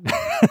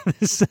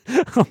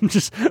 I'm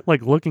just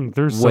like looking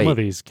through some Wait. of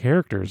these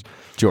characters.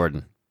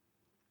 Jordan,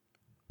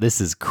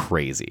 this is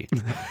crazy.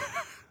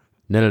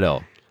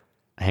 No.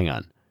 Hang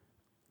on.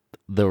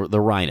 The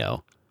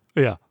rhino.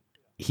 Yeah.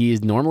 He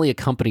is normally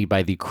accompanied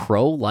by the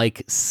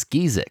crow-like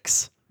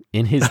Skeezix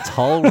in his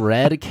tall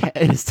red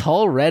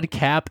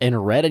cap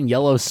and red and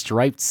yellow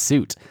striped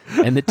suit,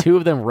 and the two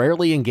of them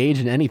rarely engage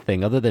in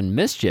anything other than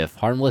mischief,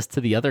 harmless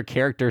to the other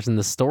characters in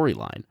the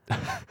storyline.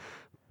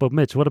 But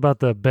Mitch, what about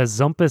the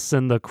Bezumpus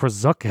and the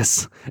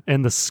Krazuckus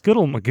and the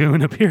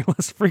Skittlemogoon appear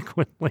less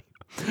frequently,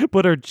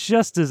 but are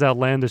just as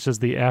outlandish as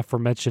the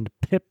aforementioned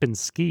Pip and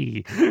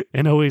Ski,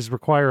 and always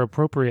require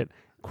appropriate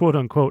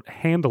quote-unquote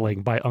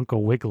handling by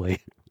Uncle Wiggily.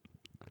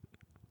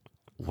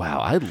 Wow,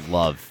 I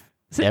love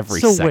every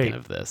So second wait.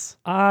 of this.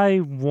 I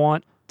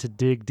want to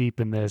dig deep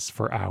in this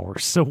for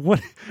hours. So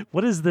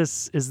what is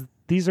this?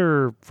 These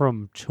are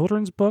from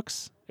children's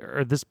books?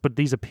 But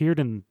these appeared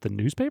in the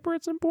newspaper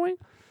at some point?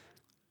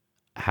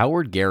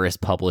 Howard Garris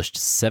published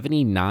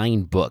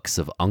 79 books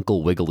of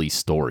Uncle Wiggily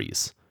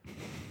stories,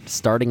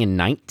 starting in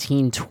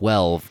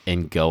 1912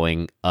 and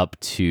going up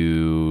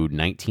to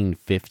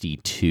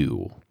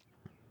 1952.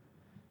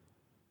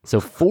 So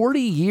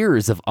 40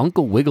 years of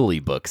Uncle Wiggily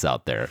books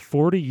out there.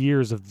 40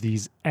 years of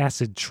these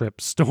acid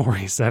trip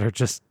stories that are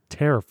just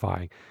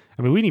terrifying.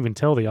 I mean, we didn't even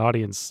tell the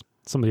audience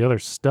some of the other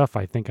stuff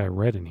I think I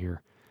read in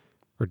here.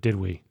 Or did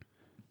we?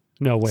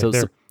 No, wait. So-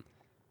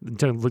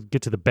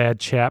 Get to the bad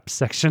chap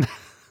section.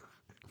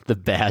 The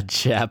bad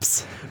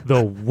chaps.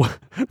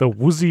 the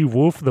woozy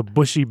wolf, the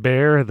bushy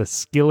bear, the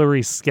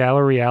skillery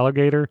scalery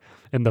alligator,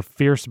 and the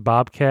fierce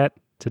bobcat,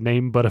 to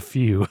name but a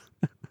few.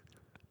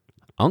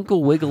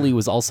 Uncle Wiggily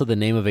was also the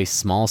name of a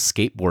small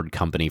skateboard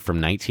company from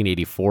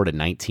 1984 to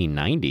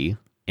 1990,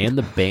 and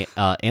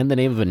the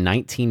name of a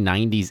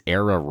 1990s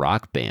era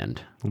rock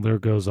band. Well, there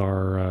goes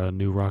our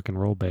new rock and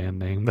roll band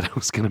name that I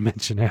was going to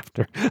mention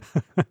after.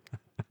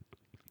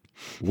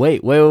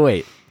 Wait.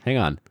 Hang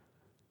on.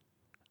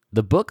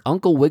 The book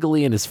Uncle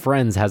Wiggily and His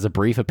Friends has a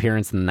brief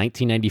appearance in the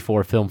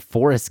 1994 film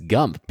Forrest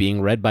Gump,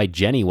 being read by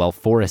Jenny while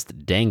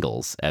Forrest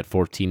dangles at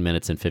 14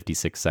 minutes and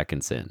 56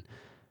 seconds in.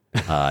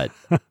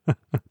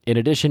 In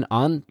addition,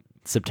 on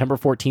September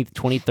 14th,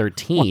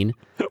 2013,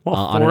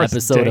 on an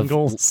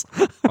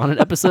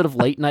episode of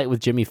Late Night with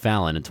Jimmy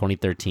Fallon in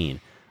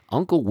 2013,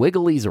 Uncle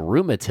Wiggily's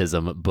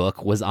rheumatism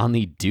book was on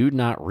the Do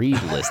Not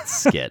Read list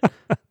skit.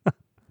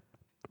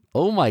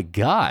 Oh my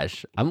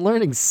gosh, I'm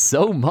learning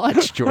so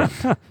much,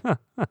 Jordan.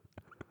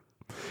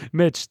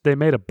 Mitch, they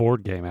made a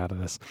board game out of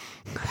this.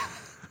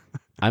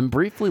 I'm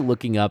briefly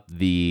looking up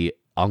the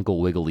Uncle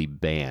Wiggily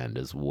band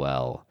as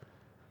well.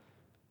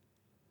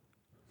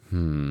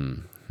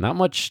 Not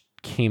much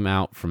came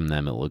out from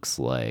them, it looks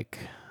like.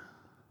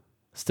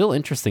 Still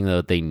interesting, though,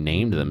 that they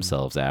named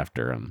themselves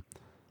after him.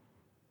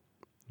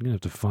 I'm going to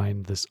have to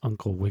find this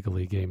Uncle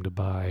Wiggily game to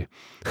buy.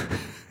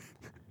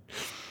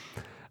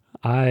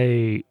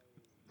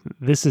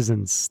 This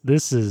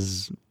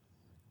is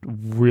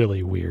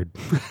really weird.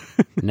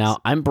 Now,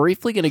 I'm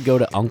briefly going to go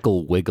to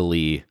Uncle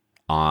Wiggily,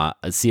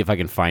 see if I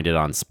can find it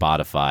on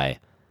Spotify.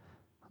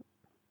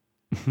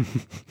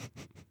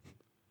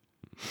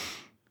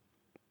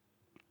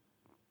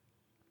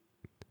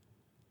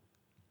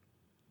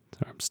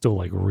 I'm still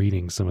like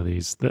reading some of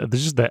these. There's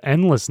just the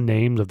endless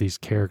names of these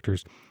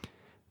characters.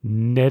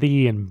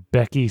 Nettie and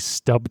Becky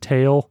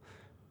Stubtail,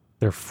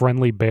 they're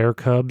friendly bear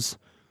cubs.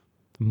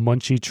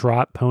 Munchie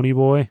Trot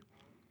Ponyboy.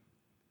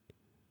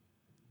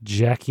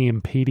 Jackie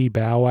and Petey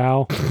Bow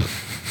Wow.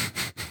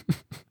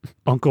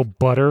 Uncle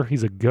Butter,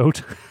 he's a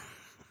goat.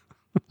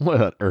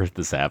 What on earth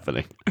is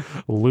happening?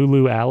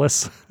 Lulu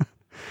Alice.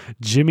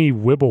 Jimmy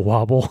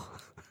Wibblewobble.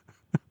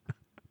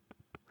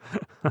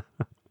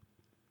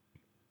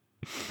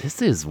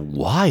 This is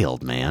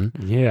wild, man.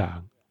 Yeah.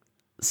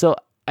 So,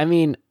 I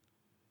mean,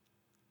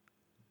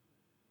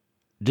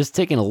 just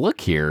taking a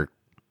look here,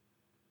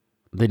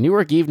 the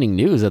Newark Evening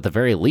News, at the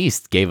very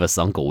least, gave us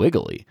Uncle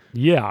Wiggily.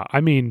 Yeah,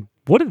 I mean,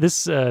 what did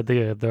this,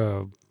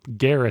 the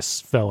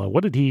Garris fella,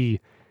 what did he,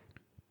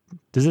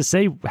 does it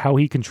say how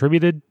he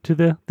contributed to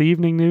the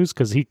Evening News?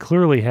 Because he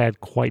clearly had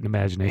quite an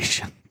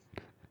imagination.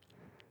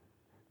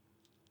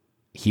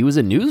 He was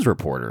a news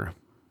reporter.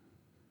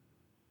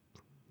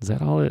 Is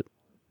that all it?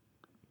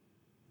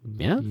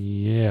 Yeah.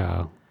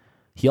 Yeah.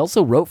 He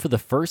also wrote for the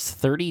first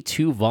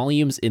 32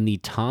 volumes in the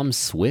Tom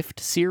Swift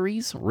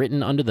series,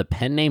 written under the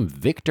pen name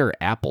Victor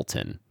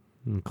Appleton.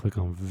 Click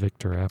on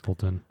Victor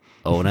Appleton.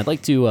 Oh, and I'd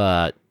like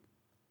to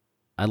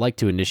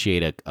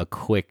initiate a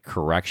quick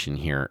correction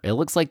here. It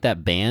looks like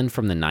that band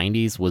from the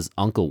 90s was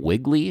Uncle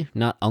Wiggily,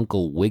 not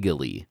Uncle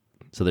Wiggily.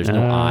 So there's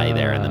no I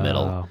there in the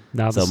middle.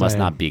 So it must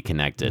not be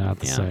connected. Not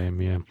the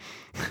same, yeah.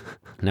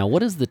 Now,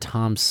 what is the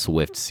Tom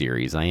Swift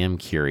series? I am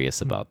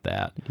curious about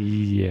that.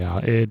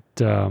 Yeah,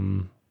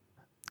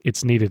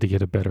 it's needed to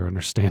get a better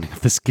understanding of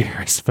this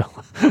Garris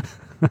fella.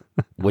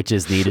 Which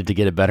is needed to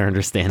get a better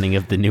understanding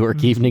of the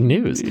Newark Evening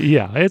News.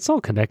 Yeah, it's all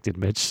connected,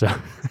 Mitch. So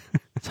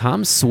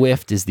Tom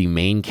Swift is the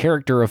main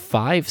character of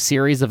 5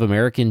 series of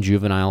American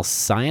juvenile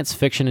science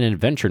fiction and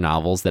adventure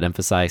novels that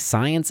emphasize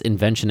science,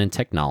 invention, and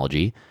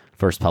technology.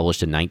 First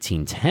published in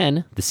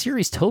 1910, the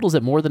series totals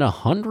at more than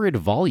 100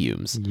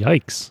 volumes.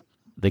 Yikes.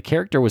 The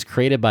character was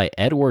created by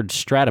Edward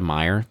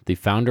Stratemeyer, the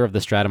founder of the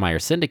Stratemeyer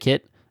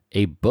Syndicate,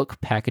 a book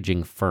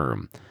packaging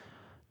firm.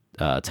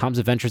 Tom's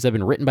adventures have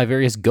been written by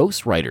various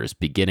ghostwriters,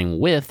 beginning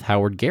with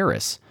Howard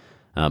Garris.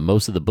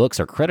 Most of the books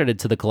are credited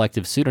to the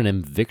collective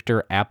pseudonym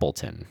Victor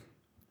Appleton.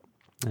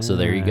 So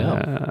there you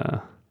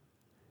go.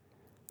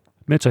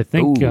 Mitch, I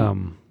think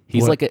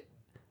he's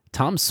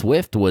Tom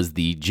Swift was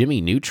the Jimmy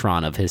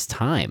Neutron of his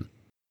time.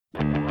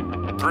 3, 2,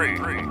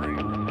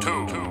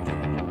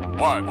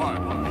 1.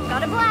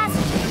 Got a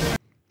blast.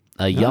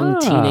 A young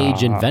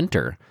teenage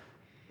inventor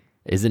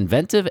is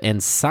inventive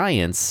and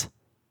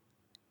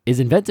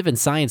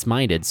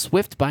science-minded,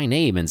 Swift by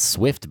name and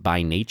swift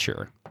by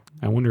nature.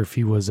 I wonder if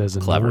he was as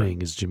Clever.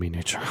 annoying as Jimmy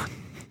Neutron.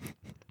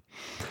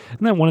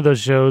 Isn't that one of those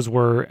shows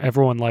where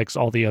everyone likes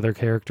all the other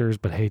characters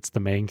but hates the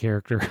main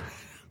character?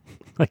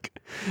 Like,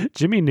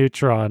 Jimmy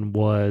Neutron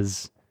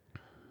was,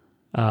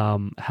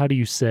 how do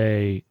you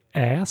say,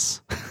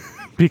 ass?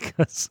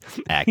 Because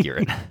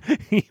Accurate.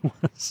 he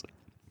was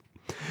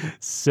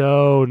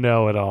so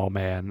know-it-all,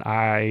 man.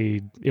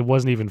 It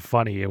wasn't even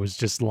funny. It was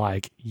just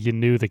like, you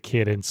knew the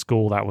kid in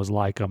school that was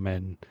like him,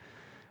 and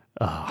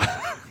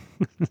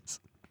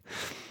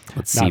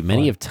Let's see.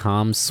 Many of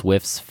Tom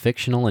Swift's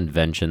fictional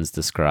inventions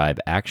describe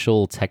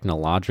actual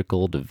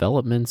technological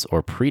developments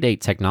or predate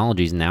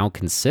technologies now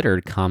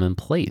considered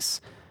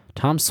commonplace.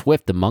 Tom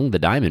Swift, among the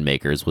diamond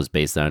makers, was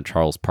based on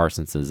Charles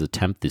Parsons's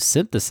attempt to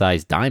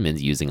synthesize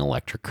diamonds using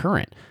electric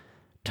current.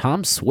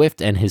 Tom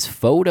Swift and His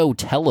Photo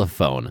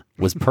Telephone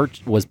was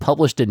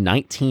published in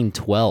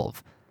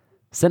 1912.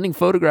 Sending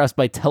photographs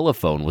by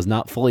telephone was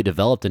not fully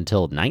developed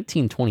until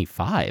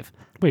 1925.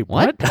 Wait,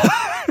 what?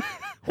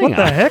 What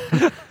the heck?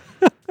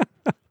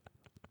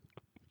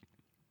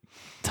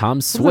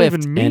 Tom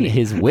Swift and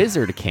his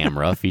Wizard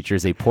camera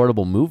features a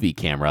portable movie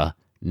camera,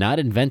 not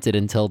invented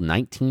until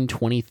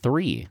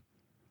 1923.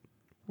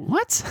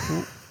 What?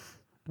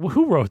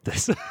 Who wrote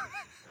this?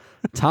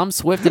 Tom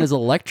Swift and his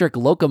electric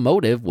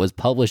locomotive was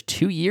published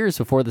 2 years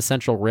before the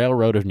Central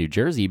Railroad of New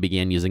Jersey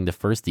began using the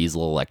first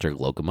diesel-electric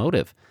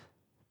locomotive.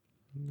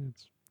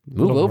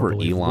 Move over,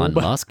 Elon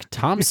Musk.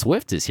 Tom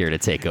Swift is here to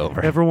take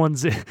over.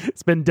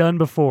 It's been done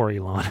before,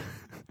 Elon.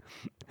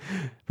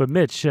 But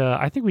Mitch,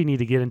 I think we need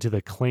to get into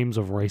the claims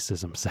of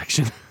racism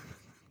section.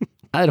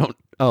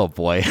 Oh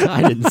boy,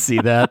 I didn't see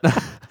that.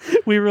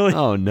 We really,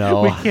 Oh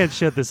no. we can't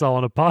shed this all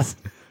on a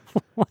positive.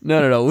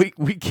 No.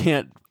 We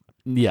can't.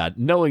 Yeah,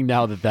 knowing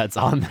now that that's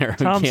on there,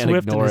 Tom we can't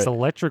Swift and ignore his it.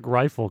 electric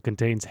rifle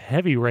contains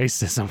heavy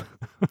racism.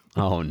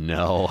 Oh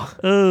no.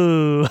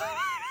 Oh.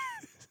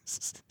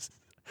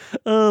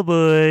 Oh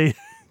boy.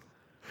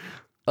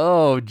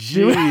 Oh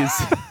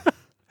jeez.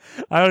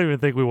 I don't even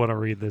think we want to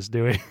read this,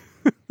 do we?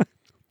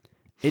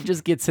 It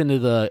just gets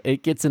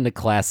into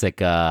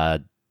classic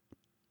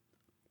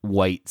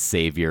white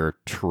savior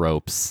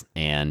tropes,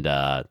 and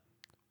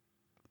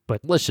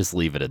But- let's just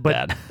leave it at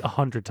But that.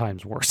 100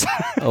 times worse.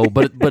 Oh,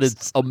 but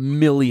it's a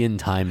million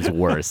times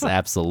worse.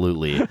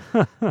 Absolutely.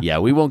 Yeah,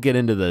 we won't get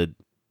into the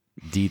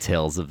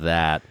details of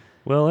that.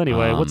 Well,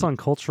 anyway, what's on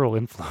cultural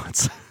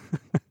influence?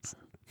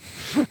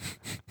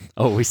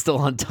 Oh, we still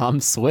on Tom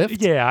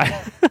Swift?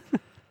 Yeah.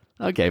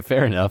 Okay,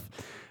 fair enough.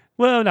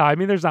 Well, no, I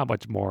mean, there's not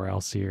much more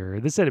else here.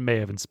 They said it may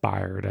have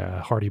inspired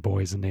Hardy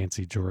Boys and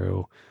Nancy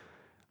Drew.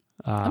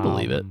 I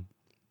believe it.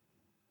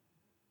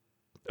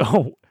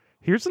 Oh,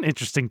 here's an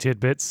interesting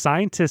tidbit.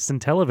 Scientist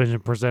and television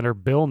presenter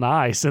Bill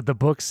Nye said the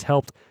books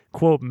helped,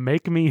 quote,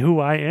 make me who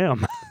I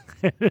am.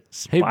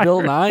 Hey,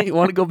 Bill Nye, you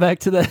want to go back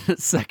to that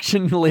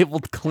section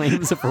labeled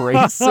claims of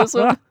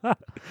racism?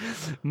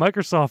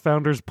 Microsoft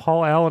founders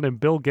Paul Allen and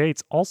Bill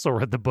Gates also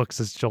read the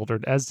books as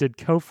children, as did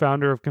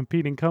co-founder of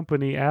competing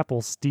company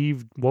Apple,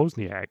 Steve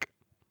Wozniak.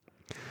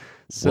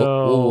 So,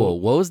 Whoa.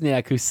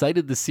 Wozniak, who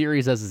cited the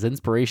series as his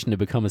inspiration to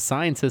become a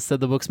scientist,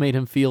 said the books made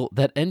him feel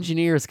that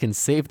engineers can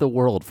save the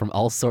world from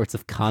all sorts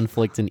of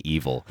conflict and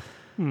evil.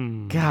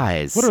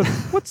 Guys,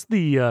 what's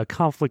the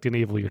conflict and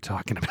evil you're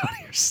talking about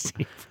here,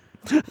 Steve?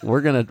 we're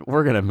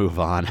gonna move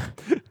on.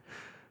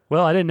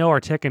 Well, I didn't know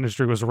our tech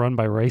industry was run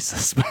by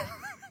racists.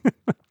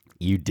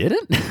 You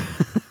didn't?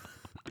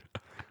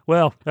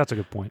 Well, that's a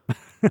good point.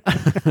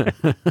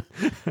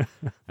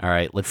 All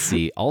right, let's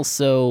see.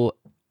 Also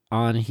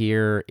on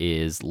here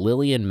is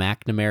Lillian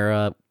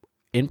McNamara,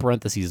 in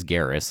parentheses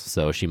Garris.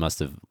 So she must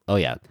have. Oh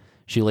yeah,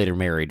 she later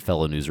married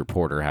fellow news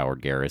reporter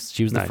Howard Garris.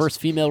 She was the Nice.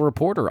 first female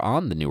reporter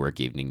on the Newark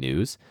Evening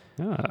News.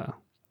 Ah.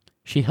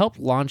 She helped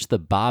launch the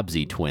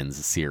Bobbsey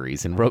Twins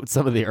series and wrote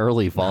some of the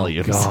early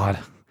volumes. Oh, God.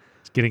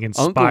 It's getting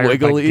Uncle inspired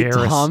Wiggly, by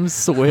Garris. Tom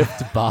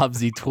Swift,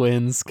 Bobbsey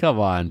Twins. Come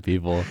on,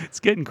 people. It's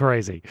getting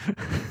crazy.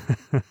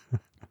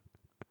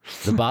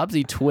 The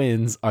Bobbsey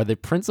Twins are the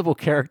principal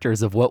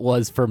characters of what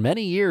was, for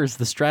many years,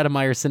 the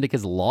Stratemeyer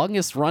Syndicate's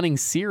longest-running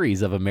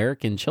series of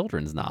American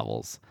children's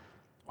novels.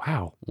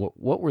 Wow.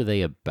 What were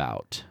they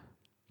about?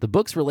 The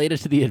books related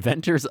to the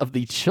adventures of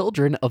the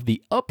children of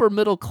the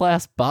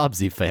upper-middle-class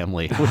Bobbsey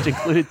family, which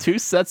included two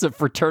sets of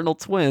fraternal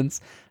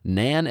twins,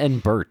 Nan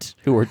and Bert,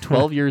 who were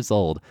 12 years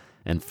old,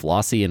 and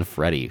Flossie and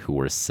Freddie, who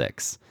were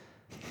 6.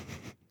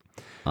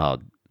 Oh,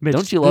 Mitch,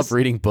 don't you love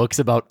reading books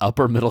about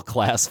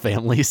upper-middle-class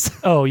families?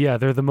 Oh, yeah.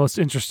 They're the most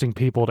interesting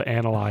people to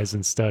analyze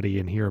and study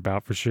and hear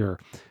about for sure.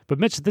 But,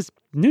 Mitch, this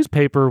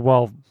newspaper,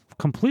 while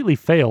completely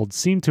failed,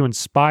 seemed to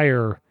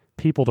inspire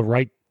people to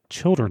write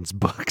children's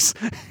books.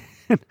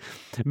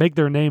 Make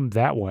their name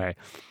that way.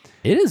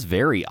 It is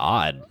very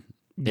odd.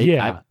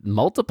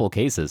 Multiple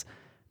cases.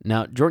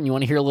 Now, Jordan, you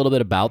want to hear a little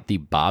bit about the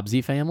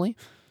Bobbsey family?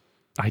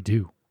 I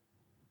do.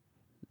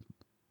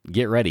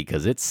 Get ready,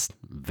 because it's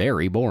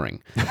very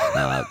boring.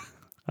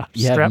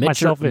 Strap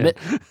myself in.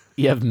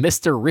 You have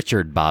Mr.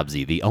 Richard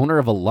Bobbsey, the owner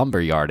of a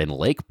lumberyard in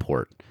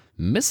Lakeport.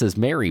 Mrs.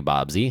 Mary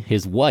Bobbsey,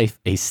 his wife,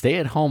 a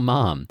stay-at-home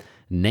mom.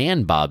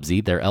 Nan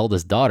Bobbsey, their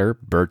eldest daughter,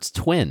 Bert's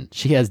twin.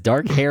 She has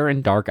dark hair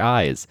and dark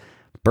eyes.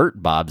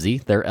 Bert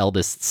Bobbsey, their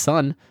eldest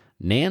son,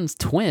 Nan's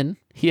twin.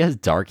 He has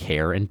dark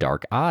hair and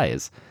dark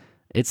eyes.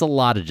 It's a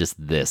lot of just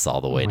this all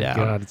the way down.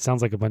 God, it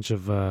sounds like a bunch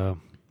of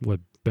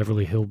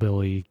Beverly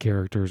Hillbilly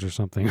characters or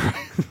something.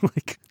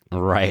 Like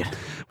Right.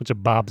 a bunch of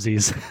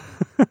Bobbsies.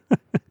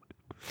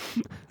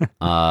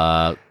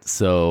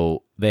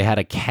 So they had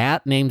a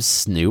cat named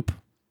Snoop,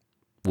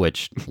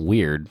 which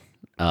weird.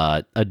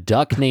 A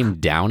duck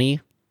named Downy,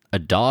 a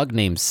dog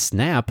named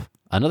Snap,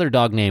 another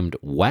dog named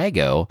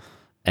Waggo,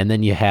 and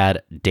then you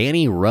had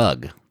Danny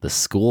Rugg, the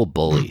school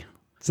bully.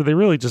 So they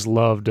really just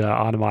loved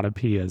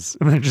onomatopoeias.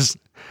 And they're just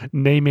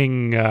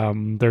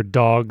naming their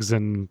dogs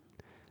and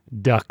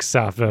ducks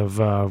off of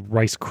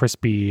Rice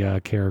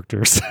Krispie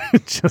characters.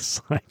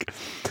 Just like...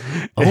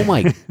 Oh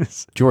my,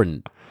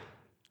 Jordan,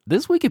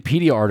 this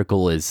Wikipedia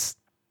article is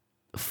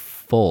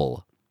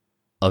full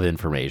of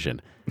information.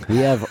 We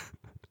have,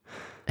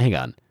 hang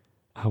on.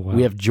 Oh, wow.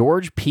 We have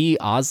George P.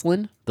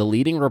 Oslin, the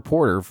leading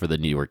reporter for the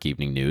New York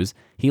Evening News.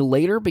 He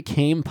later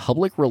became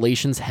public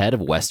relations head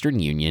of Western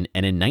Union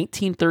and in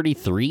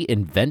 1933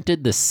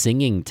 invented the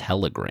singing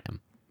telegram.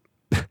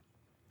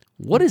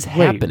 What is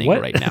happening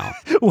what? right now?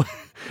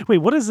 Wait,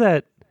 what is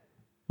that?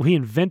 He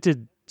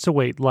invented. So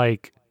wait,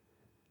 like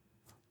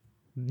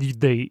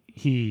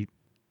he.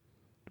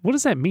 What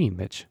does that mean,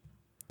 Mitch?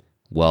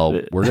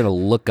 Well, we're going to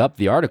look up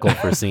the article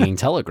for Singing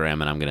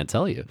Telegram, and I'm going to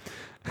tell you.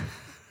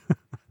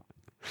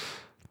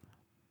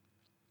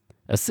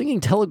 A singing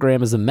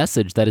telegram is a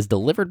message that is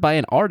delivered by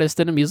an artist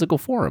in a musical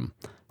forum.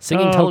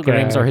 Singing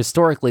telegrams are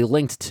historically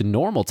linked to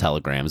normal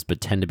telegrams, but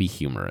tend to be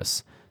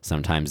humorous.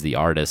 Sometimes the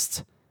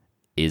artist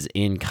is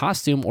in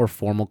costume or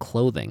formal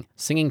clothing.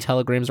 Singing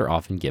telegrams are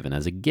often given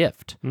as a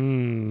gift.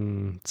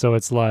 So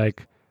it's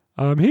like,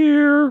 I'm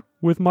here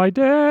with my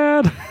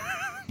dad.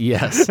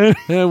 Yes.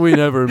 And we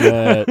never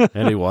met,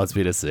 and he wants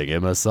me to sing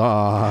him a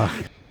song.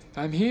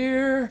 I'm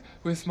here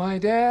with my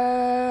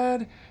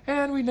dad,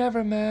 and we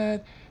never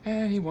met,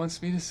 and he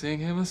wants me to sing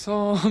him a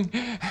song.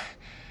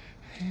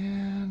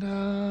 And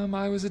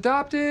I was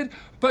adopted,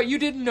 but you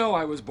didn't know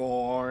I was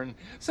born.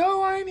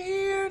 So I'm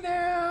here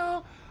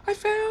now. I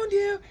found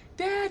you,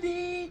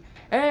 Daddy.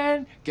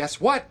 And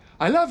guess what?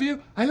 I love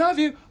you. I love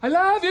you. I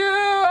love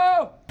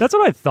you. That's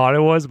what I thought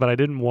it was, but I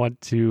didn't want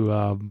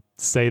to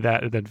say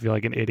that and then feel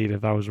like an idiot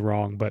if I was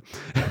wrong. But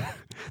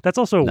that's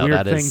also a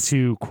weird thing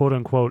to quote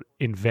unquote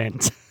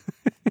invent.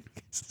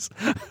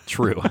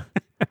 True.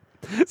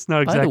 It's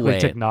not exactly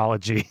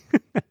technology.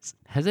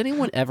 Has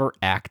anyone ever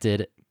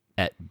acted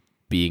at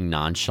being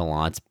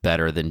nonchalant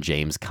better than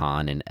James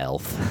Caan in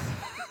Elf?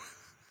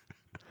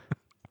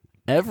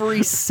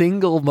 Every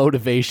single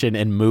motivation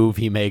and move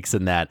he makes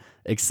in that,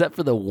 except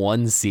for the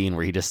one scene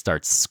where he just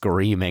starts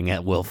screaming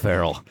at Will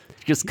Ferrell.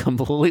 Just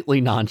completely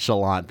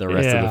nonchalant the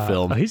rest of the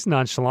film. He's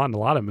nonchalant in a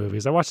lot of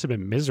movies. I watched him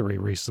in Misery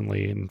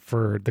recently, and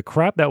for the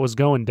crap that was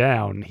going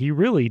down, he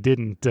really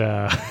didn't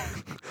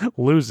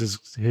lose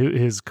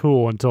his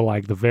cool until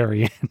like the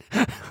very end.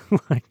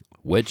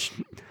 Which,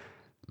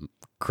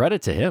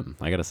 credit to him,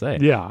 I gotta say.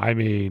 Yeah, I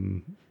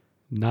mean,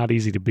 not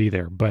easy to be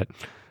there, but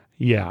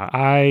yeah,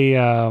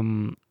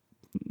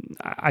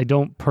 I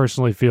don't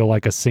personally feel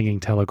like a singing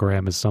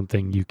telegram is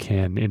something you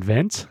can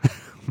invent,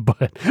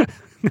 but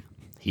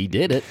he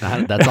did it.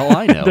 That's all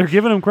I know. They're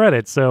giving him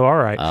credit, so all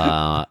right.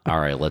 All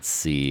right, let's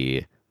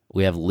see.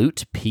 We have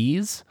Lute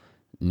Pease,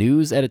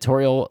 news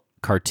editorial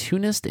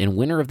cartoonist and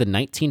winner of the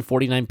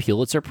 1949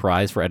 Pulitzer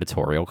Prize for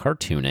editorial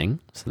cartooning.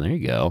 So there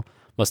you go.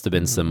 Must have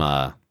been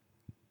some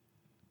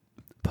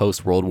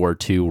post-World War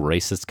II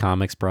racist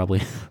comics,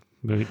 probably.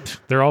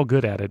 They're all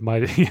good at it.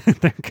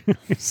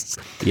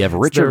 You have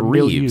Richard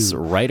Reeves,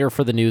 writer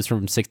for the news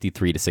from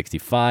 63 to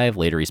 65.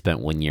 Later, he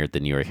spent 1 year at the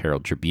New York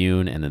Herald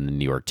Tribune and then the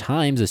New York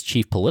Times as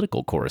chief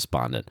political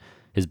correspondent.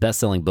 His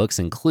best-selling books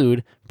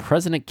include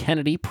President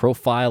Kennedy,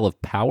 Profile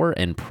of Power,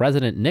 and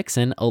President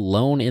Nixon,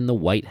 Alone in the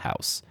White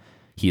House.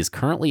 He is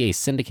currently a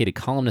syndicated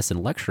columnist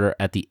and lecturer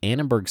at the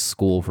Annenberg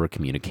School for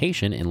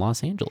Communication in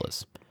Los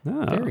Angeles.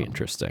 Very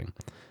interesting.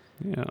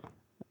 Yeah.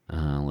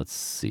 Let's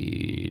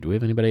see. Do we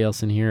have anybody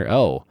else in here?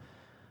 Oh,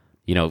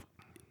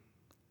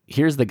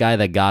 here's the guy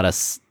that got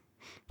us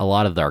a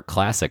lot of our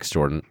classics,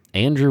 Jordan.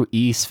 Andrew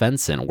E.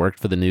 Svensson worked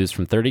for the news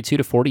from 32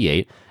 to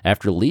 48.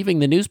 After leaving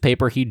the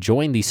newspaper, he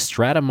joined the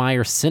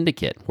Stratemeyer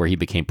Syndicate, where he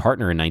became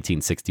partner in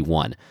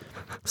 1961.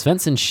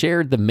 Svensson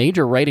shared the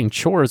major writing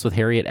chores with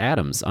Harriet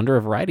Adams. Under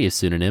a variety of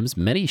pseudonyms,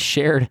 many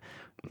shared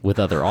with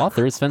other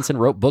authors. Svensson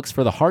wrote books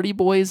for the Hardy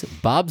Boys,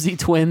 Bobbsey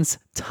Twins,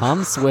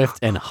 Tom Swift,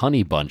 and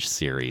Honey Bunch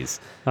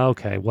series.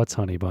 Okay, what's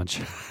Honey Bunch?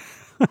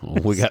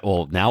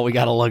 Now we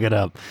got to look it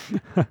up.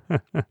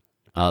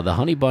 The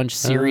Honey Bunch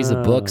series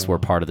of books were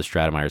part of the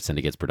Stratemeyer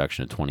Syndicate's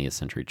production of 20th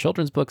century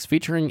children's books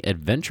featuring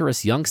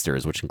adventurous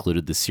youngsters, which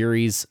included the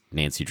series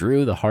Nancy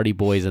Drew, the Hardy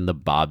Boys, and the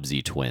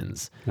Bobbsey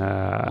Twins.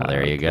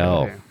 There you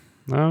go.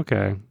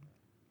 Okay.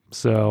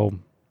 So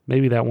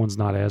maybe that one's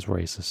not as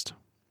racist.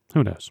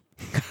 Who knows?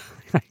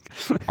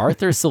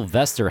 Arthur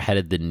Sylvester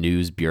headed the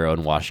news bureau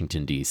in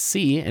Washington,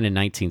 D.C., and in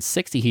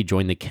 1960 he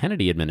joined the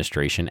Kennedy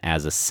administration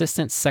as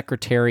Assistant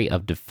Secretary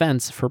of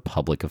Defense for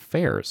Public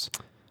Affairs.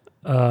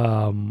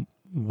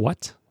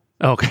 What?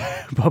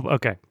 Okay.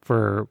 Okay.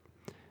 For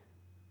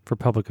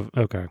public.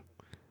 Okay.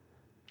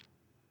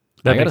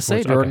 I gotta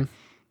say, Jordan,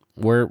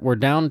 we're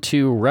down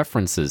to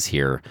references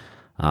here,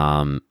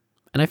 and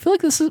I feel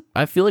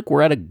like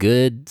we're at a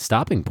good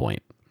stopping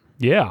point.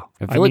 Yeah.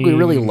 I feel like we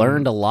really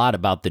learned a lot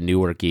about the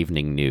Newark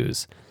Evening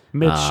News.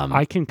 Mitch,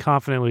 I can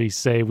confidently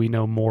say we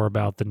know more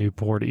about the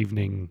Newark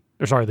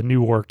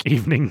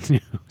Evening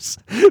News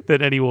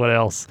than anyone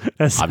else.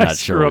 I'm not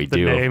sure we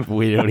do. Name.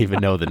 We don't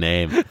even know the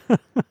name.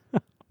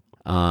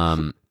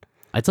 I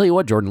tell you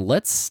what, Jordan,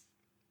 let's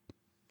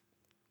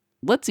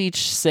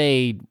each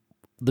say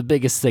the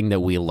biggest thing that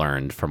we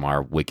learned from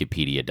our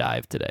Wikipedia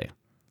dive today.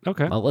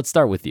 Okay. Let's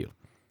start with you.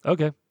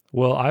 Okay.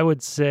 Well, I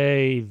would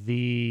say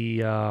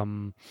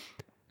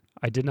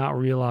I did not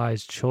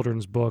realize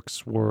children's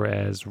books were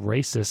as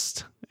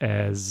racist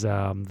as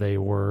they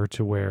were,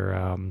 to where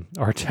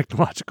our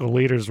technological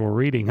leaders were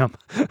reading them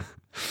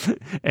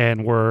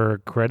and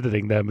were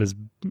crediting them as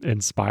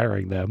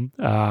inspiring them.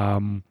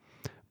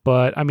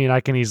 But I mean, I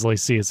can easily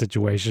see a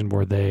situation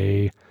where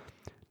they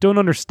don't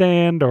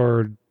understand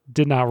or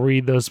did not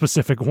read those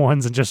specific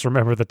ones and just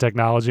remember the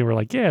technology. And we're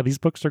like, yeah, these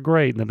books are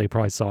great. And then they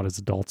probably saw it as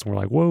adults and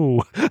we're like,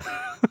 whoa.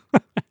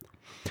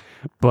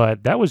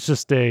 But that was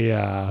just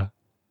an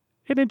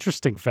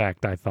interesting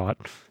fact, I thought.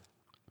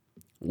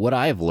 What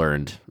I've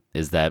learned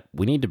is that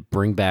we need to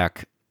bring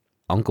back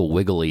Uncle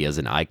Wiggily as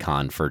an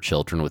icon for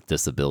children with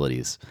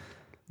disabilities.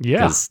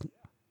 Yeah.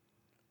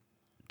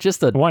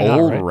 Just an Why not,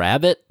 old right?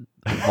 rabbit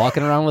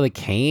walking around with a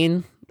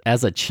cane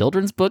as a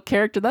children's book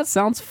character, that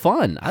sounds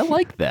fun. I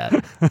like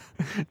that.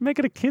 Make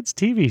it a kids'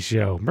 TV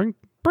show.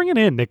 Bring it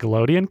in,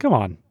 Nickelodeon. Come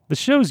on. The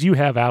shows you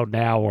have out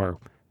now are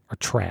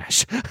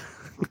trash.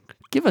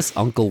 Give us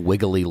Uncle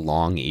Wiggily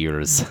long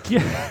ears.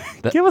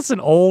 Give us an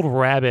old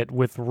rabbit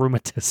with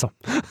rheumatism.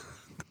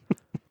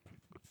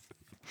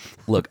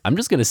 Look, I'm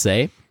just going to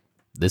say,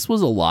 this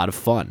was a lot of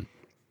fun.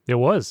 It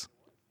was.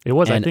 I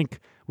And- think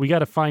we got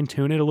to fine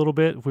tune it a little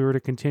bit if we were to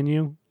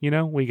continue.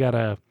 We got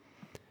to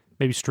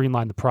maybe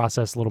streamline the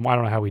process a little more. I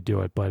don't know how we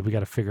do it, but we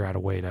got to figure out a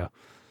way to.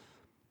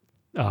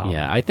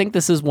 Yeah, I think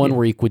this is one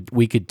where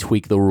we could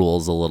tweak the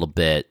rules a little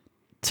bit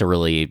to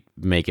really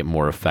make it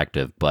more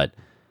effective. But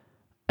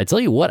I tell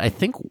you what, I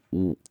think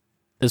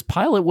this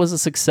pilot was a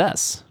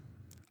success.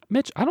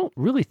 Mitch, I don't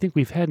really think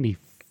we've had any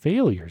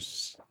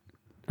failures.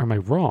 Or am I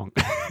wrong?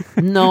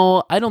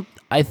 No, I don't.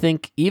 I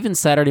think even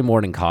Saturday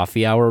morning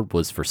coffee hour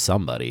was for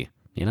somebody,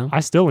 I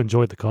still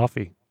enjoyed the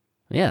coffee.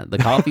 Yeah, the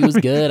coffee was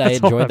good. I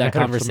That's all enjoyed that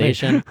that matters to me.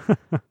 conversation.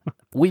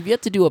 We've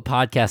yet to do a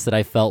podcast that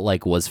I felt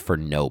like was for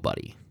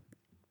nobody.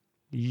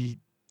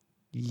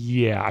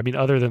 Yeah, I mean,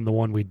 other than the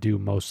one we do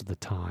most of the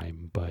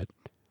time, but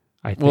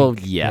I think. Well,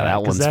 yeah, that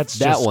 'cause one's- that's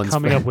just one's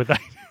coming for- up with.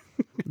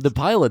 The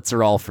pilots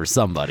are all for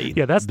somebody.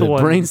 Yeah, that's the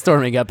one-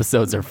 brainstorming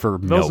episodes are for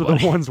Those nobody. are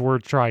the ones we're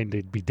trying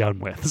to be done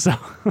with. So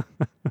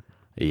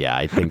Yeah,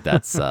 I think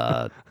that's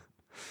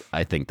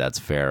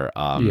fair.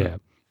 yeah,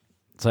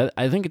 So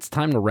I think it's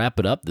time to wrap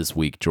it up this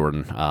week,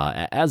 Jordan.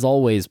 As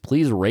always,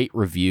 please rate,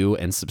 review,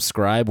 and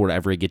subscribe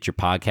wherever you get your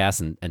podcasts,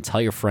 and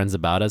tell your friends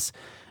about us.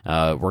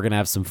 We're going to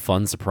have some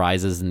fun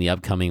surprises in the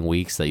upcoming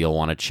weeks that you'll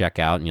want to check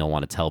out and you'll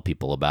want to tell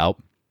people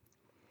about.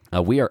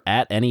 We are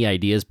at Any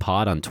Ideas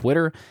Pod on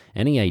Twitter,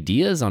 Any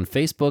Ideas on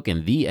Facebook,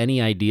 and the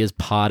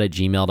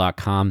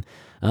AnyIdeasPod@gmail.com.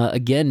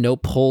 Again, no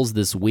polls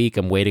this week.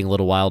 I'm waiting a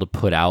little while to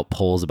put out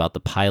polls about the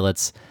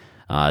pilots.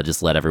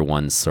 Just let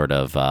everyone sort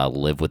of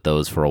live with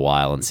those for a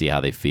while and see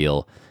how they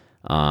feel.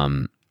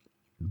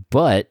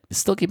 But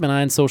still keep an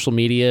eye on social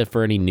media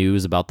for any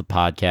news about the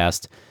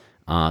podcast.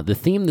 The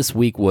theme this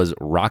week was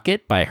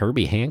Rocket by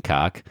Herbie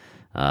Hancock.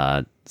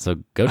 So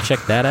go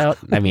check that out.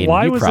 I mean,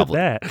 why you was probably,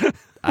 it that?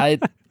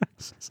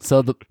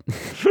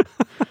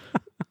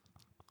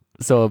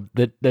 So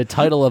the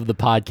title of the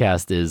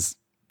podcast is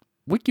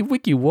Wiki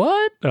Wiki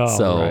What? Oh,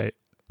 so right.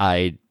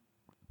 I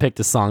picked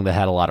a song that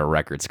had a lot of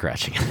record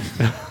scratching.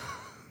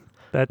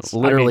 That's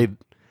Literally, I mean,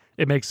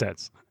 it makes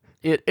sense.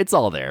 it's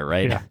all there,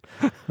 right? Yeah.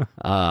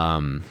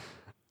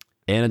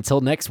 And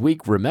until next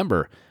week,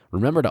 remember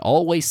to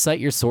always cite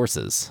your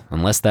sources,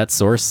 unless that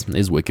source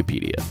is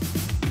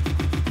Wikipedia.